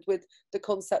integrated with the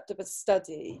concept of a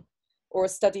study or a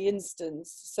study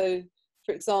instance. So,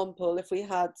 for example, if we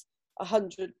had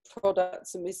 100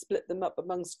 products and we split them up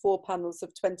amongst 4 panels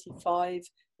of 25,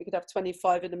 we could have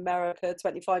 25 in America,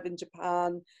 25 in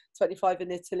Japan, 25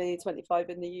 in Italy, 25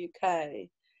 in the UK.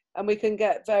 And we can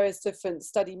get various different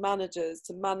study managers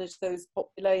to manage those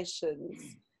populations,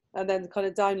 and then kind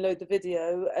of download the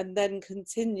video and then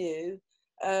continue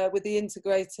with the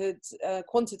integrated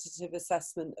quantitative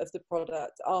assessment of the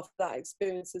product after that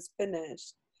experience is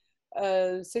finished.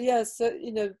 So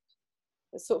you know,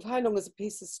 it's sort of how long is a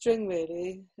piece of string,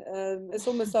 really. It's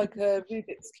almost like a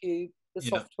Rubik's Cube, the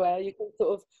software. You can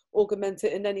sort of augment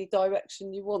it in any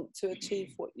direction you want to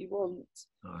achieve what you want.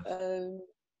 Nice.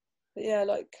 But yeah,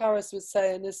 like Carys was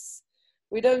saying,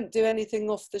 we don't do anything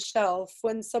off the shelf.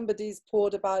 When somebody's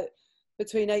poured about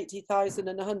between 80,000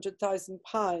 and 100,000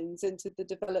 pounds into the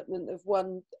development of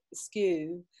one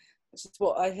SKU, which is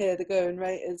what I hear the going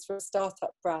rate is for a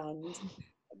startup brand,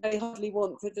 they hardly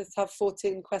want to just have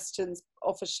 14 questions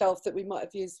off a shelf that we might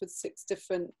have used with 6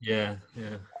 different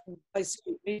high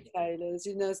street retailers.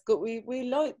 You know, we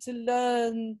like to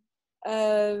learn.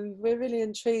 We're really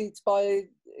intrigued by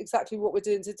exactly what we're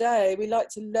doing today. We like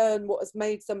to learn what has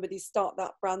made somebody start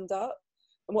that brand up,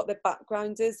 and what their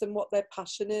background is, and what their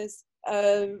passion is,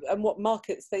 and what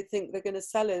markets they think they're going to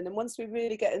sell in. And once we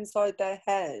really get inside their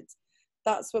head,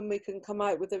 that's when we can come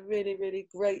out with a really, really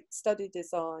great study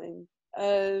design.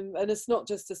 And it's not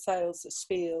just a sales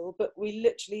spiel, but we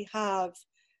literally have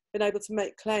been able to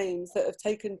make claims that have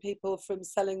taken people from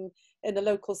selling in a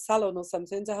local salon or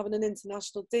something to having an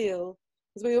international deal.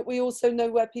 Because we also know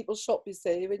where people shop, you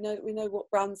see. We know what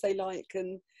brands they like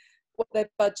and what their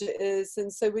budget is.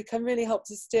 And so we can really help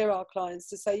to steer our clients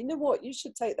to say, you know what, you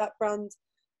should take that brand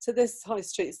to this high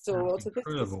street store or to this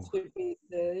distributor.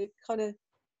 You kind of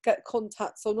get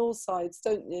contacts on all sides,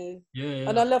 don't you? Yeah.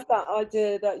 And I love that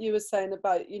idea that you were saying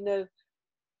about, you know,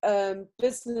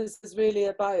 business is really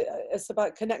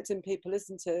about connecting people,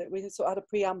 isn't it? We sort of had a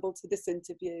preamble to this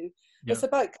interview. It's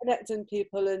about connecting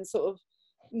people and sort of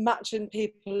matching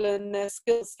people and their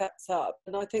skill sets up.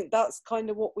 And I think that's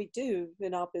kind of what we do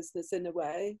in our business in a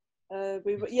way.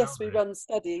 We run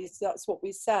studies, that's what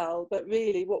we sell, but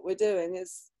really what we're doing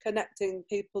is connecting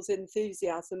people's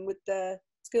enthusiasm with their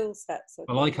skill sets.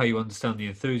 I like how you understand the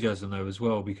enthusiasm though as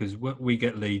well, because we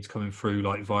get leads coming through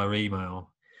like via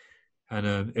email, and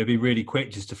it'd be really quick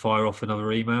just to fire off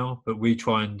another email, but we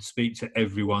try and speak to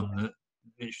everyone that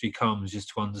literally comes just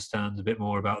to understand a bit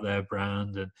more about their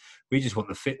brand, and we just want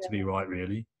the fit to be right,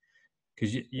 really,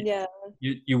 because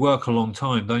you work a long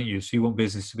time, don't you? So you want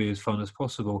business to be as fun as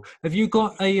possible. Have you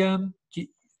got how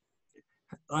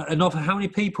many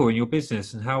people in your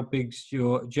business, and how big's do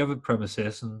you have a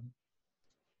premises?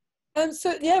 And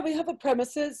so we have a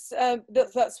premises.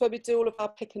 That's where we do all of our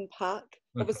pick and pack.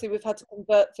 Okay. Obviously, we've had to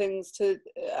convert things to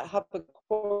have a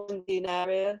quarantine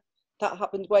area. That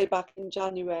happened way back in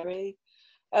January.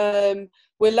 We're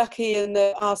lucky in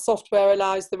that our software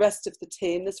allows the rest of the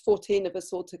team. There's 14 of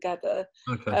us all together.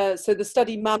 Okay. So the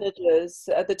study managers,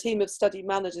 the team of study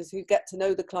managers who get to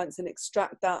know the clients and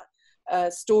extract that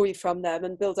story from them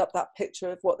and build up that picture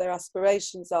of what their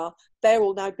aspirations are, they're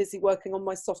all now busy working on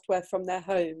my software from their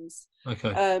homes.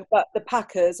 Okay. But the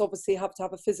packers obviously have to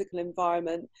have a physical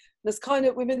environment. There's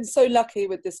we've been so lucky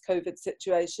with this COVID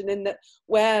situation in that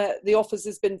where the office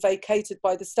has been vacated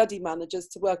by the study managers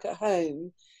to work at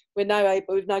home, we've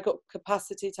now got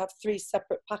capacity to have 3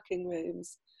 separate packing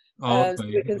rooms. So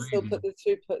we can still put the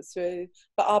throughput through.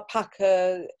 But our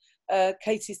packer,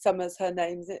 Katie Summers, her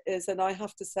name is, and I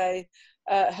have to say,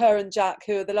 her and Jack,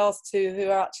 who are the last 2 who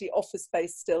are actually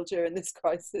office-based still during this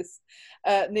crisis,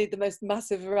 need the most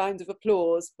massive round of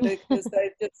applause because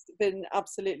they've just been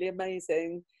absolutely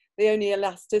amazing. The only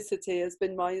elasticity has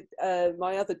been my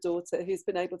other daughter, who's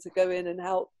been able to go in and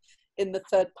help in the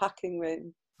 3rd packing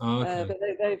room. But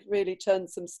they've really churned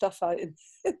some stuff out.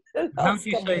 How do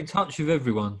you stay in touch with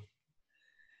everyone?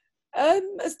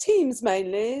 As teams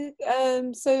mainly.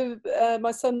 So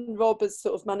my son Rob has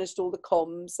sort of managed all the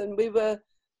comms, and we were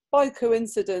by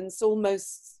coincidence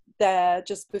almost there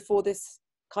just before this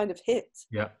kind of hit.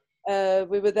 Yeah.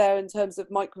 We were there in terms of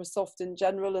Microsoft in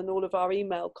general and all of our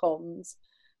email comms.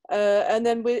 And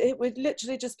then we'd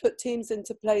literally just put Teams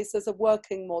into place as a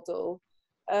working model.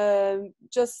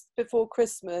 Just before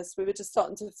Christmas, we were just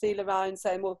starting to feel around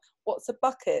saying, well, what's a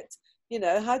bucket? You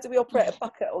know, how do we operate a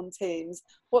bucket on Teams?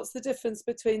 What's the difference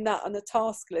between that and a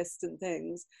task list and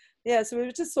things? Yeah, so we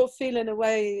were just sort of feeling our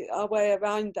way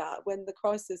around that when the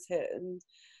crisis hit. And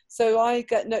So I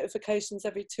get notifications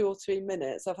every 2 or 3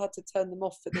 minutes. I've had to turn them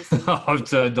off for this. I've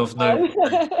turned off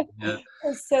notifications. Yeah.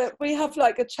 So we have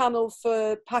like a channel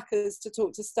for packers to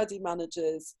talk to study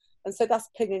managers. And so that's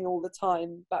pinging all the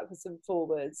time, backwards and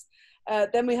forwards.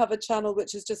 Then we have a channel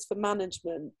which is just for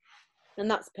management,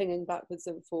 and that's pinging backwards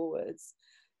and forwards.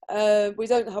 We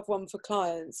don't have one for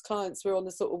clients. Clients we're on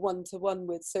a sort of one-to-one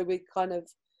with, so we kind of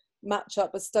match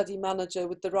up a study manager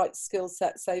with the right skill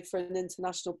set, say for an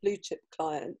international blue chip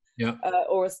client, Yeah.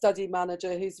 Or a study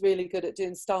manager who's really good at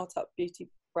doing startup beauty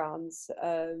brands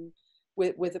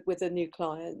with a new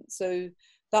client. So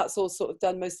that's all sort of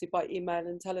done mostly by email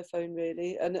and telephone,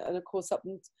 really. And of course,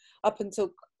 up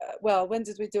until well, when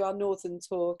did we do our northern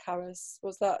tour, Carys?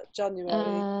 Was that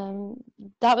January?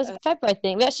 That was February, I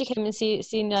think. We actually came and seen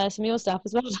some of your stuff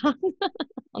as well.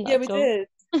 On that Yeah, we tour. did.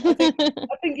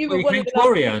 I think you Well, were you one came of the to last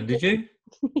Orion, did you?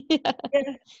 Yeah.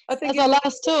 Yeah, I think That's our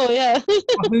last tour, yeah.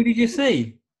 Oh, who did you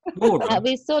see? Laura?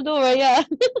 We saw Laura, yeah.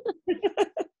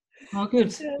 Oh,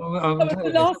 good. Yeah. Well, That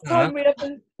was the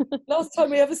last time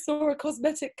we ever saw a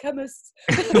cosmetic chemist.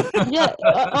 Yeah,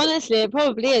 honestly, it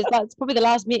probably is. That's probably the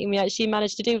last meeting we actually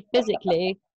managed to do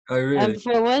physically. Oh, really?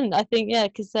 Before I went, I think, yeah,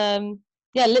 because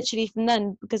yeah, literally from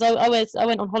then, because I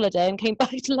went on holiday and came back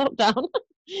to lockdown,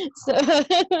 so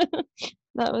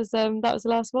that was the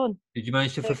last one. Did you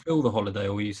manage to fulfil the holiday,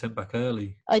 or were you sent back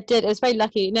early? I did. It was very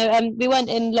lucky. No, we went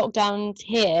in lockdown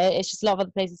here. It's just a lot of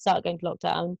other places started going to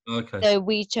lockdown. Okay. So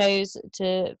we chose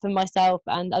for myself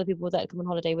and other people that come on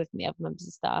holiday with me, other members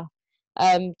of staff,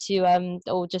 to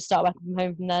all just start working from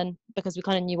home from then, because we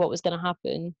kind of knew what was going to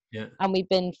happen. Yeah. And we've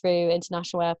been through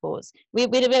international airports.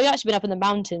 We've actually been up in the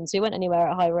mountains. So we went anywhere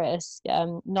at high risk.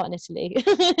 Not in Italy,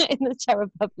 in the Czech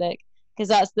Republic,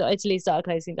 because Italy started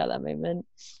closing down at that moment.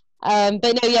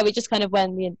 But no, yeah, we just kind of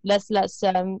went, let's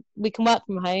we can work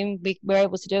from home. We're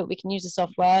able to do it. We can use the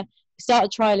software. We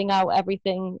started trialing out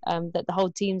everything that the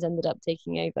whole teams ended up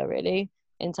taking over, really,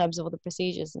 in terms of all the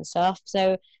procedures and stuff.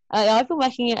 So I've been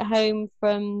working at home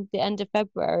from the end of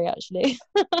February, actually.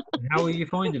 How are you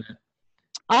finding it?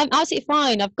 I'm absolutely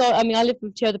fine. I live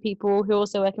with 2 other people who are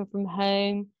also working from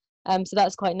home. So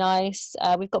that's quite nice.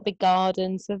 We've got big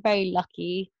gardens, so we're very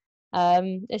lucky.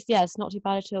 It's not too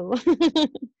bad at all.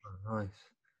 Oh, nice.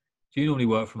 Do you normally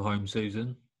work from home,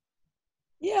 Susan?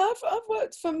 Yeah, I've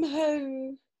worked from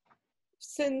home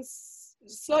since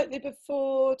slightly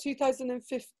before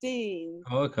 2015.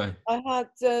 Oh, okay. I had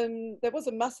there was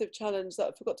a massive challenge that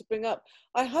I forgot to bring up.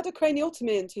 I had a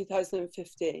craniotomy in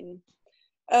 2015.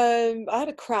 I had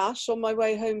a crash on my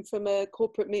way home from a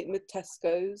corporate meeting with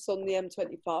Tesco's on the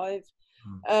M25.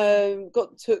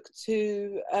 Got took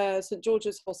to St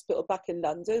George's Hospital back in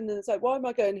London, and it's like, why am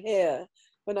I going here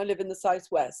when I live in the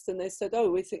southwest? And they said,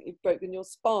 oh, we think you've broken your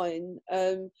spine.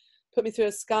 Put me through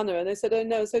a scanner, and they said, oh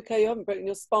no, it's okay, you haven't broken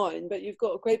your spine, but you've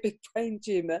got a great big brain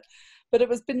tumour. But it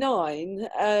was benign,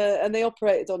 and they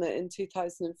operated on it in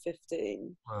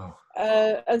 2015. Wow.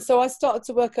 And so I started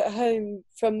to work at home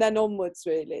from then onwards,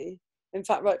 really. In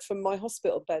fact, right from my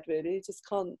hospital bed, really. You just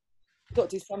can't, got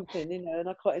to do something, and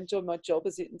I quite enjoy my job,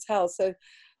 as you can tell. So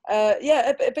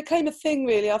yeah, it became a thing,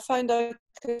 really. I found I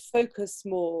could focus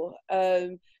more,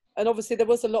 and obviously there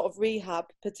was a lot of rehab,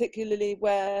 particularly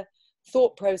where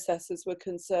thought processes were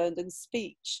concerned, and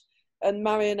speech, and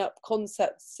marrying up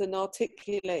concepts and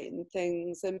articulating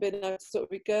things and being able to sort of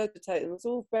regurgitate them. It was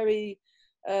all very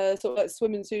sort of like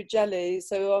swimming through jelly.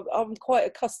 So I'm quite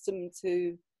accustomed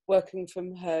to working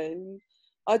from home.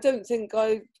 I don't think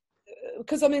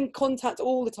because I'm in contact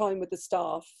all the time with the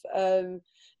staff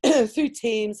through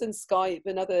Teams and Skype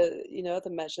and other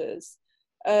measures.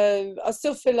 I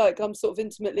still feel like I'm sort of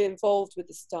intimately involved with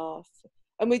the staff,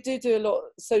 and we do a lot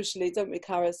socially, don't we,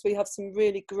 Carys? We have some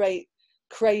really great,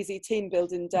 crazy team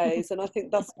building days, and I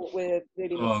think that's what we're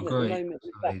really missing at the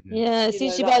moment. Yeah, it's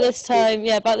usually about this time.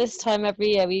 Yeah, about this time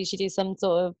every year we usually do some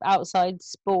sort of outside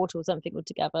sport or something all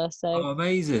together. So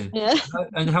amazing. Yeah.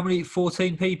 And how many?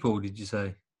 14 people, did you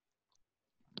say?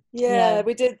 Yeah,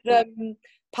 we did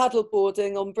paddle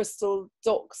boarding on Bristol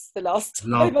docks the last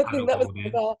time. I think that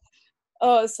was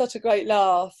it's such a great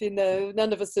laugh.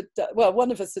 None of us had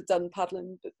one of us had done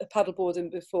paddle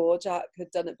boarding before. Jack had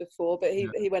done it before, but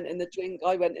he went in the drink.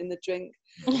 I went in the drink.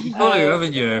 You've got to,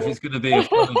 haven't you? If it's going to be a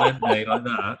fun event day like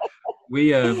that,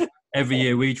 we every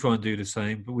year we try and do the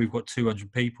same. But we've got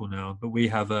 200 people now. But we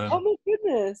have oh my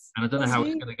goodness! And I don't know how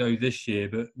it's going to go this year,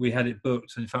 but we had it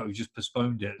booked. And in fact, we've just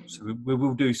postponed it. So we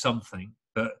will do something,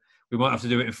 but we might have to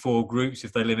do it in 4 groups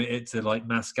if they limit it to like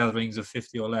mass gatherings of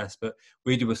 50 or less. But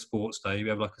we do a sports day. We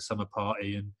have like a summer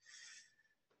party, and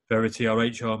Verity, our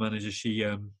HR manager,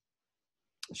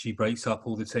 she breaks up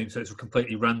all the teams, so it's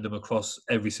completely random across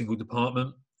every single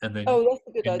department. and then Oh, that's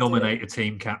a good you idea. nominate a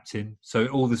team captain. So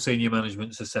all the senior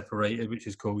managements are separated, which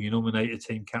is cool. You nominate a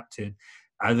team captain,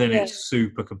 and then it's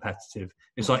super competitive.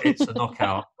 It's like it's a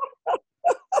knockout.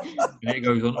 And it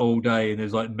goes on all day, and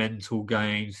there's like mental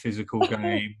games, physical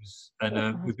games,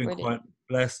 and we've been quite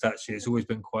blessed actually. It's always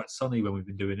been quite sunny when we've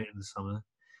been doing it in the summer,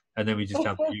 and then we just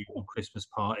have the usual Christmas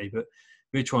party. But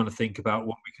we're trying to think about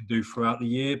what we can do throughout the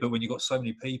year. But when you've got so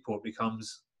many people, it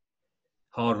becomes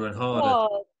harder and harder.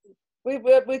 Oh,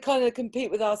 we kind of compete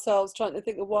with ourselves, trying to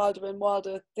think of wilder and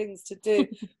wilder things to do.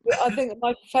 I think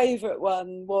my favourite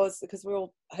one was, because we're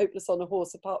all hopeless on a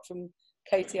horse apart from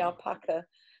Katie Alpaca.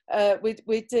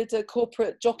 We did a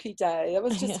corporate jockey day. It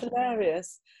was just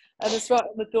hilarious, and it's right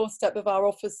on the doorstep of our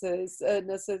offices. And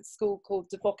there's a school called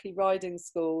Devocki Riding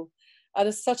School, and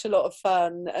it's such a lot of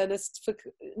fun. And it's for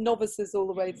novices all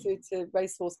the way through to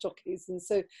racehorse jockeys. And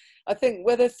so, I think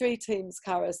were there 3 teams,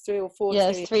 Carys, 3 or 4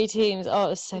 teams? Yes, 3 teams.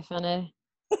 Oh, it's so funny.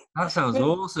 That sounds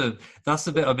awesome. That's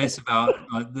the bit I miss about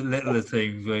like the littler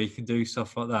teams where you can do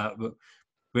stuff like that. But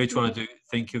we're trying to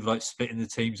think of like splitting the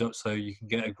teams up so you can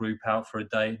get a group out for a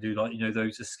day and do like, you know,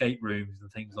 those escape rooms and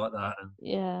things like that. And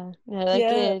they're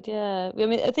good. Yeah, I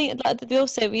mean, I think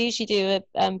like we usually do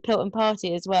a Pilton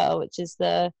party as well, which is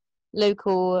the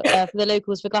local for the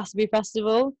locals for Glastonbury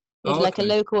Festival. We do like a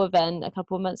local event a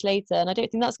couple of months later, and I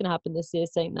don't think that's going to happen this year,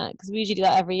 saying that, because we usually do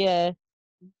that every year.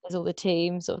 As all the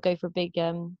teams sort of go for a big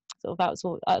sort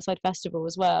of outside festival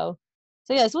as well.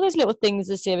 So yeah, it's all those little things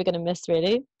this year we're going to miss,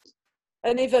 really.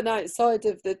 And even outside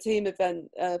of the team event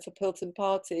for Pilton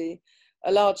Party,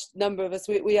 a large number of us,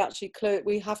 we actually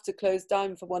we have to close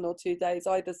down for 1 or 2 days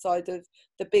either side of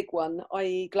the big one,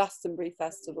 i.e. Glastonbury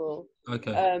Festival,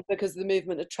 because the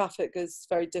movement of traffic is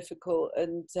very difficult,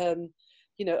 and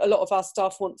you know, a lot of our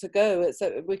staff want to go,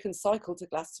 so we can cycle to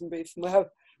Glastonbury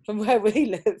from where we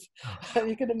live.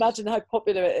 You can imagine how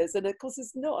popular it is, and of course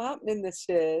it's not happening this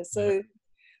year. So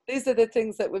these are the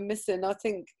things that we're missing, I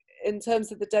think, in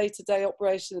terms of the day-to-day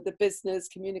operation of the business,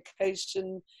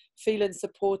 communication, feeling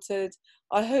supported.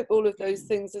 I hope all of those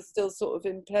things are still sort of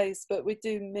in place, but we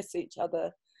do miss each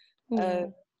other.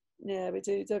 Yeah, we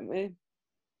do, don't we?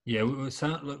 Yeah, it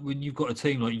sounds like when you've got a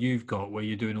team like you've got, where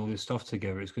you're doing all this stuff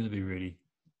together, it's going to be really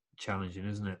challenging,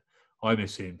 isn't it? I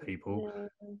miss seeing people.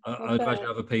 I imagine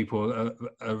other people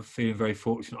are feeling very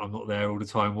fortunate I'm not there all the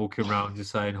time, walking around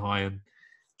just saying hi and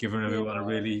giving everyone a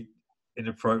really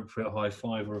inappropriate high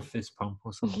five or a fist pump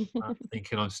or something like that,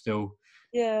 thinking I'm still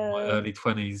in my early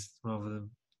 20s rather than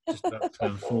just about to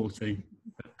turn 40.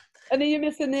 And are you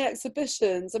missing the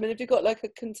exhibitions? I mean, have you got like a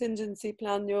contingency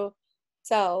plan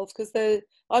yourself? Because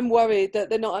I'm worried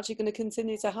that they're not actually going to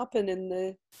continue to happen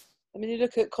I mean, you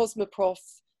look at Cosmoprof,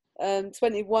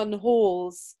 21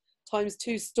 halls times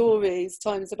 2 stories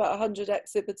times about 100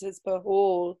 exhibitors per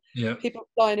hall. People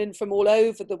flying in from all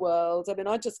over the world. I mean,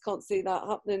 I just can't see that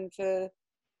happening for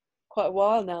quite a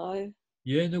while now.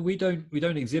 Yeah, no, we don't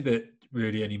exhibit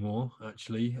really anymore,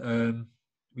 actually.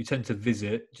 We tend to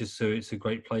visit just so it's a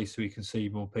great place so we can see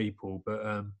more people. But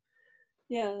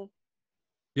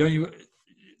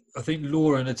I think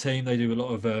Laura and the team, they do a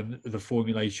lot of the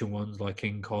formulation ones like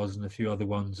INCOS and a few other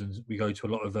ones, and we go to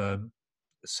a lot of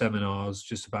seminars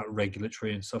just about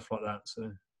regulatory and stuff like that.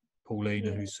 So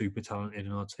Paulina, who's super talented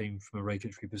in our team from a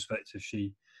regulatory perspective,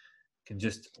 she can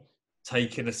just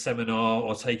take in a seminar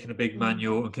or take in a big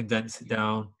manual and condense it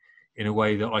down in a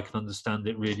way that I can understand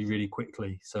it really, really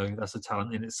quickly. So that's a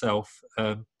talent in itself.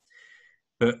 But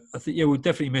I think, we'll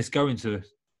definitely miss going to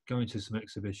some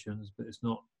exhibitions, but it's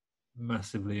not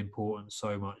massively important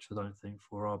so much, I don't think,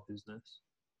 for our business.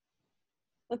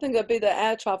 I think it'd be the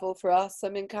air travel for us. I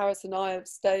mean, Carys and I have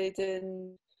stayed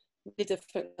in many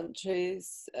different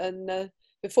countries, and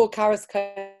before Carys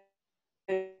came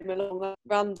along,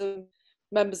 random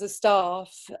members of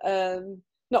staff,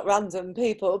 not random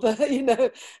people, but in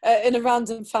a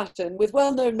random fashion, with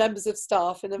well-known members of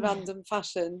staff in a random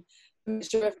fashion, make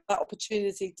sure of that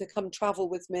opportunity to come travel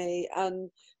with me and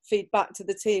feed back to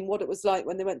the team what it was like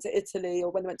when they went to Italy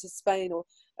or when they went to Spain or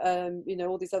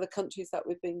all these other countries that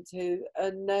we've been to.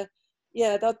 And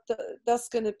that's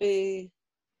going to be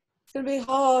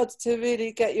hard to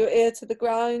really get your ear to the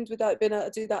ground without being able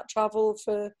to do that travel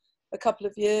for a couple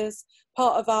of years.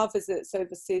 Part of our visits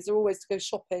overseas are always to go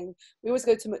shopping. We always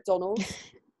go to McDonald's.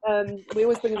 We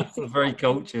always bring them very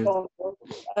cultured.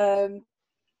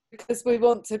 Because we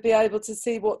want to be able to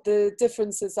see what the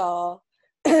differences are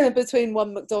between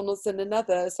one McDonald's and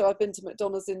another. So I've been to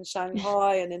McDonald's in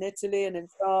Shanghai and in Italy and in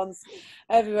France,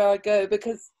 everywhere I go,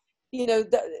 because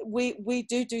we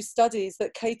do studies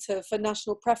that cater for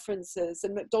national preferences,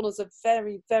 and McDonald's are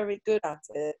very, very good at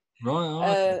it.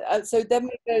 Right. So then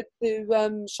we go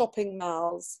to shopping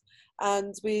malls,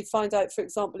 and we find out, for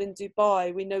example, in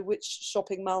Dubai, we know which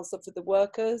shopping malls are for the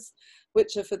workers,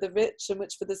 which are for the rich, and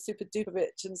which for the super duper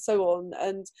rich, and so on.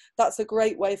 And that's a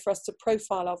great way for us to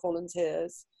profile our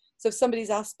volunteers. So if somebody's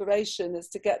aspiration is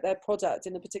to get their product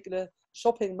in a particular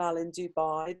shopping mall in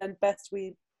Dubai, then best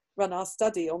we run our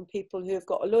study on people who have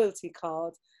got a loyalty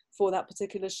card for that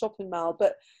particular shopping mall.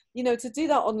 But you know, to do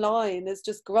that online is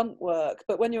just grunt work.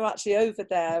 But when you're actually over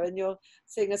there and you're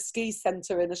seeing a ski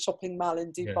centre in a shopping mall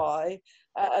in Dubai,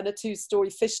 and a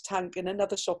 2-story fish tank in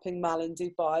another shopping mall in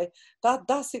Dubai,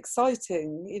 that's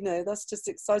exciting. You know, that's just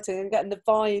exciting, and getting the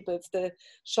vibe of the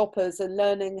shoppers and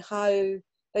learning how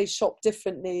they shop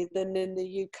differently than in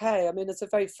the UK. I mean, it's a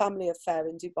very family affair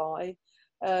in Dubai.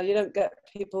 You don't get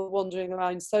people wandering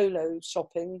around solo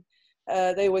shopping.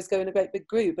 They always go in a great big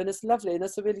group, and it's lovely, and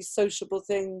it's a really sociable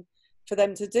thing for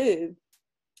them to do.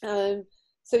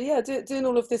 So yeah, doing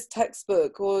all of this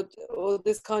textbook or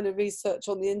this kind of research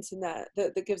on the internet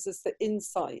that gives us the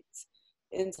insight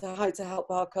into how to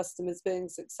help our customers being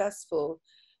successful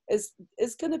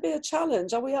is going to be a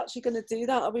challenge. Are we actually going to do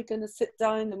that? Are we going to sit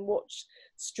down and watch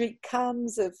street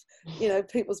cams of, you know,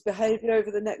 people's behaviour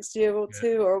over the next year or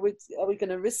two, or are we going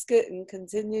to risk it and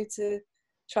continue to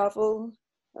travel?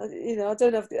 You know, I just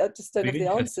don't have the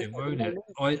answer. Won't it?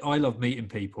 I love meeting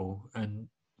people, and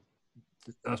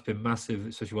that's been massive,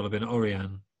 especially while I've been at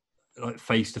Orian, like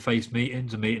face-to-face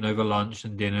meetings and meeting over lunch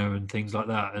and dinner and things like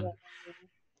that. And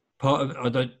part of I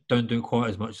don't do it quite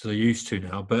as much as I used to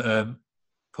now, but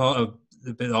part of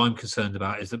the bit that I'm concerned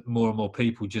about is that more and more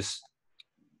people, just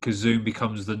because Zoom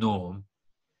becomes the norm,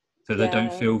 so they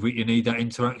don't feel that you need that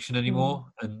interaction anymore.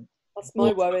 And that's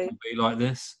my worry. Be like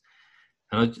this.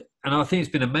 And I think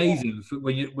it's been amazing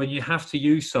when you have to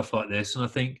use stuff like this. And I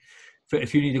think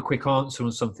if you need a quick answer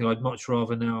on something, I'd much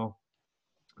rather now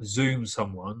Zoom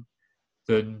someone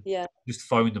than just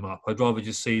phone them up. I'd rather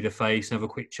just see the face and have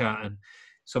a quick chat. And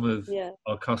some of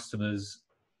our customers,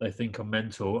 they think I'm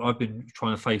mental. I've been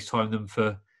trying to FaceTime them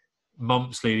for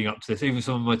months leading up to this. Even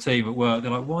some of my team at work,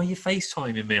 they're like, "Why are you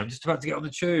FaceTiming me? I'm just about to get on the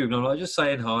tube." And I'm like, "Just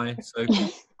saying hi." So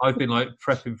I've been like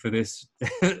prepping for this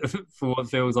for what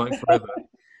feels like forever.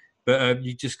 But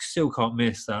you just still can't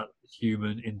miss that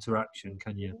human interaction,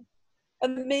 can you?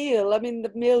 And the meal, I mean,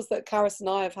 the meals that Carys and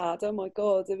I have had, oh my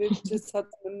God, we've just had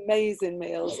some amazing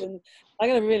meals, and I'm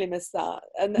going to really miss that.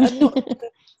 And not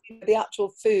the actual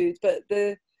food, but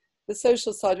the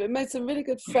social side of it. Made some really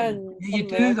good friends. You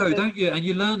do though, don't you? And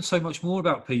you learn so much more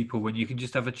about people when you can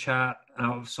just have a chat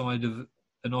outside of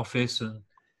an office, and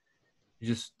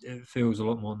it feels a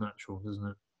lot more natural, doesn't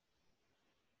it?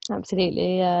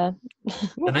 Absolutely, yeah.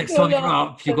 The next time you're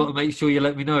up, you've got to make sure you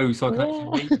let me know so I can actually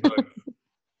meet you both,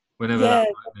 whenever that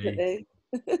might be.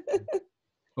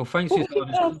 Well, thanks for your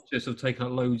time. I've taken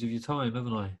up loads of your time,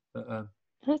 haven't I? But,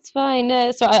 that's fine. No,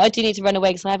 so I do need to run away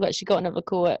because I've actually got another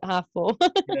call at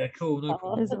 4:30. Yeah, cool. No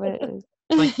problem. That's the way it is.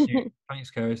 Thank you. Thanks,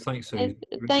 Carys. Thanks, Sue.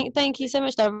 Thank you so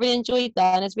much. I really enjoyed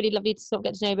that, and it's really lovely to sort of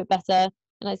get to know you a bit better.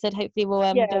 And I said, hopefully we'll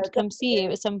be able to come see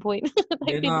you at some point.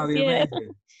 Amazing.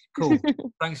 Cool.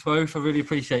 Thanks both. I really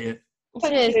appreciate it.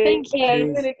 Cheers. Thank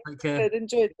you. Really good.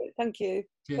 Enjoyed it. Thank you.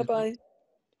 Bye-bye.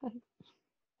 Bye.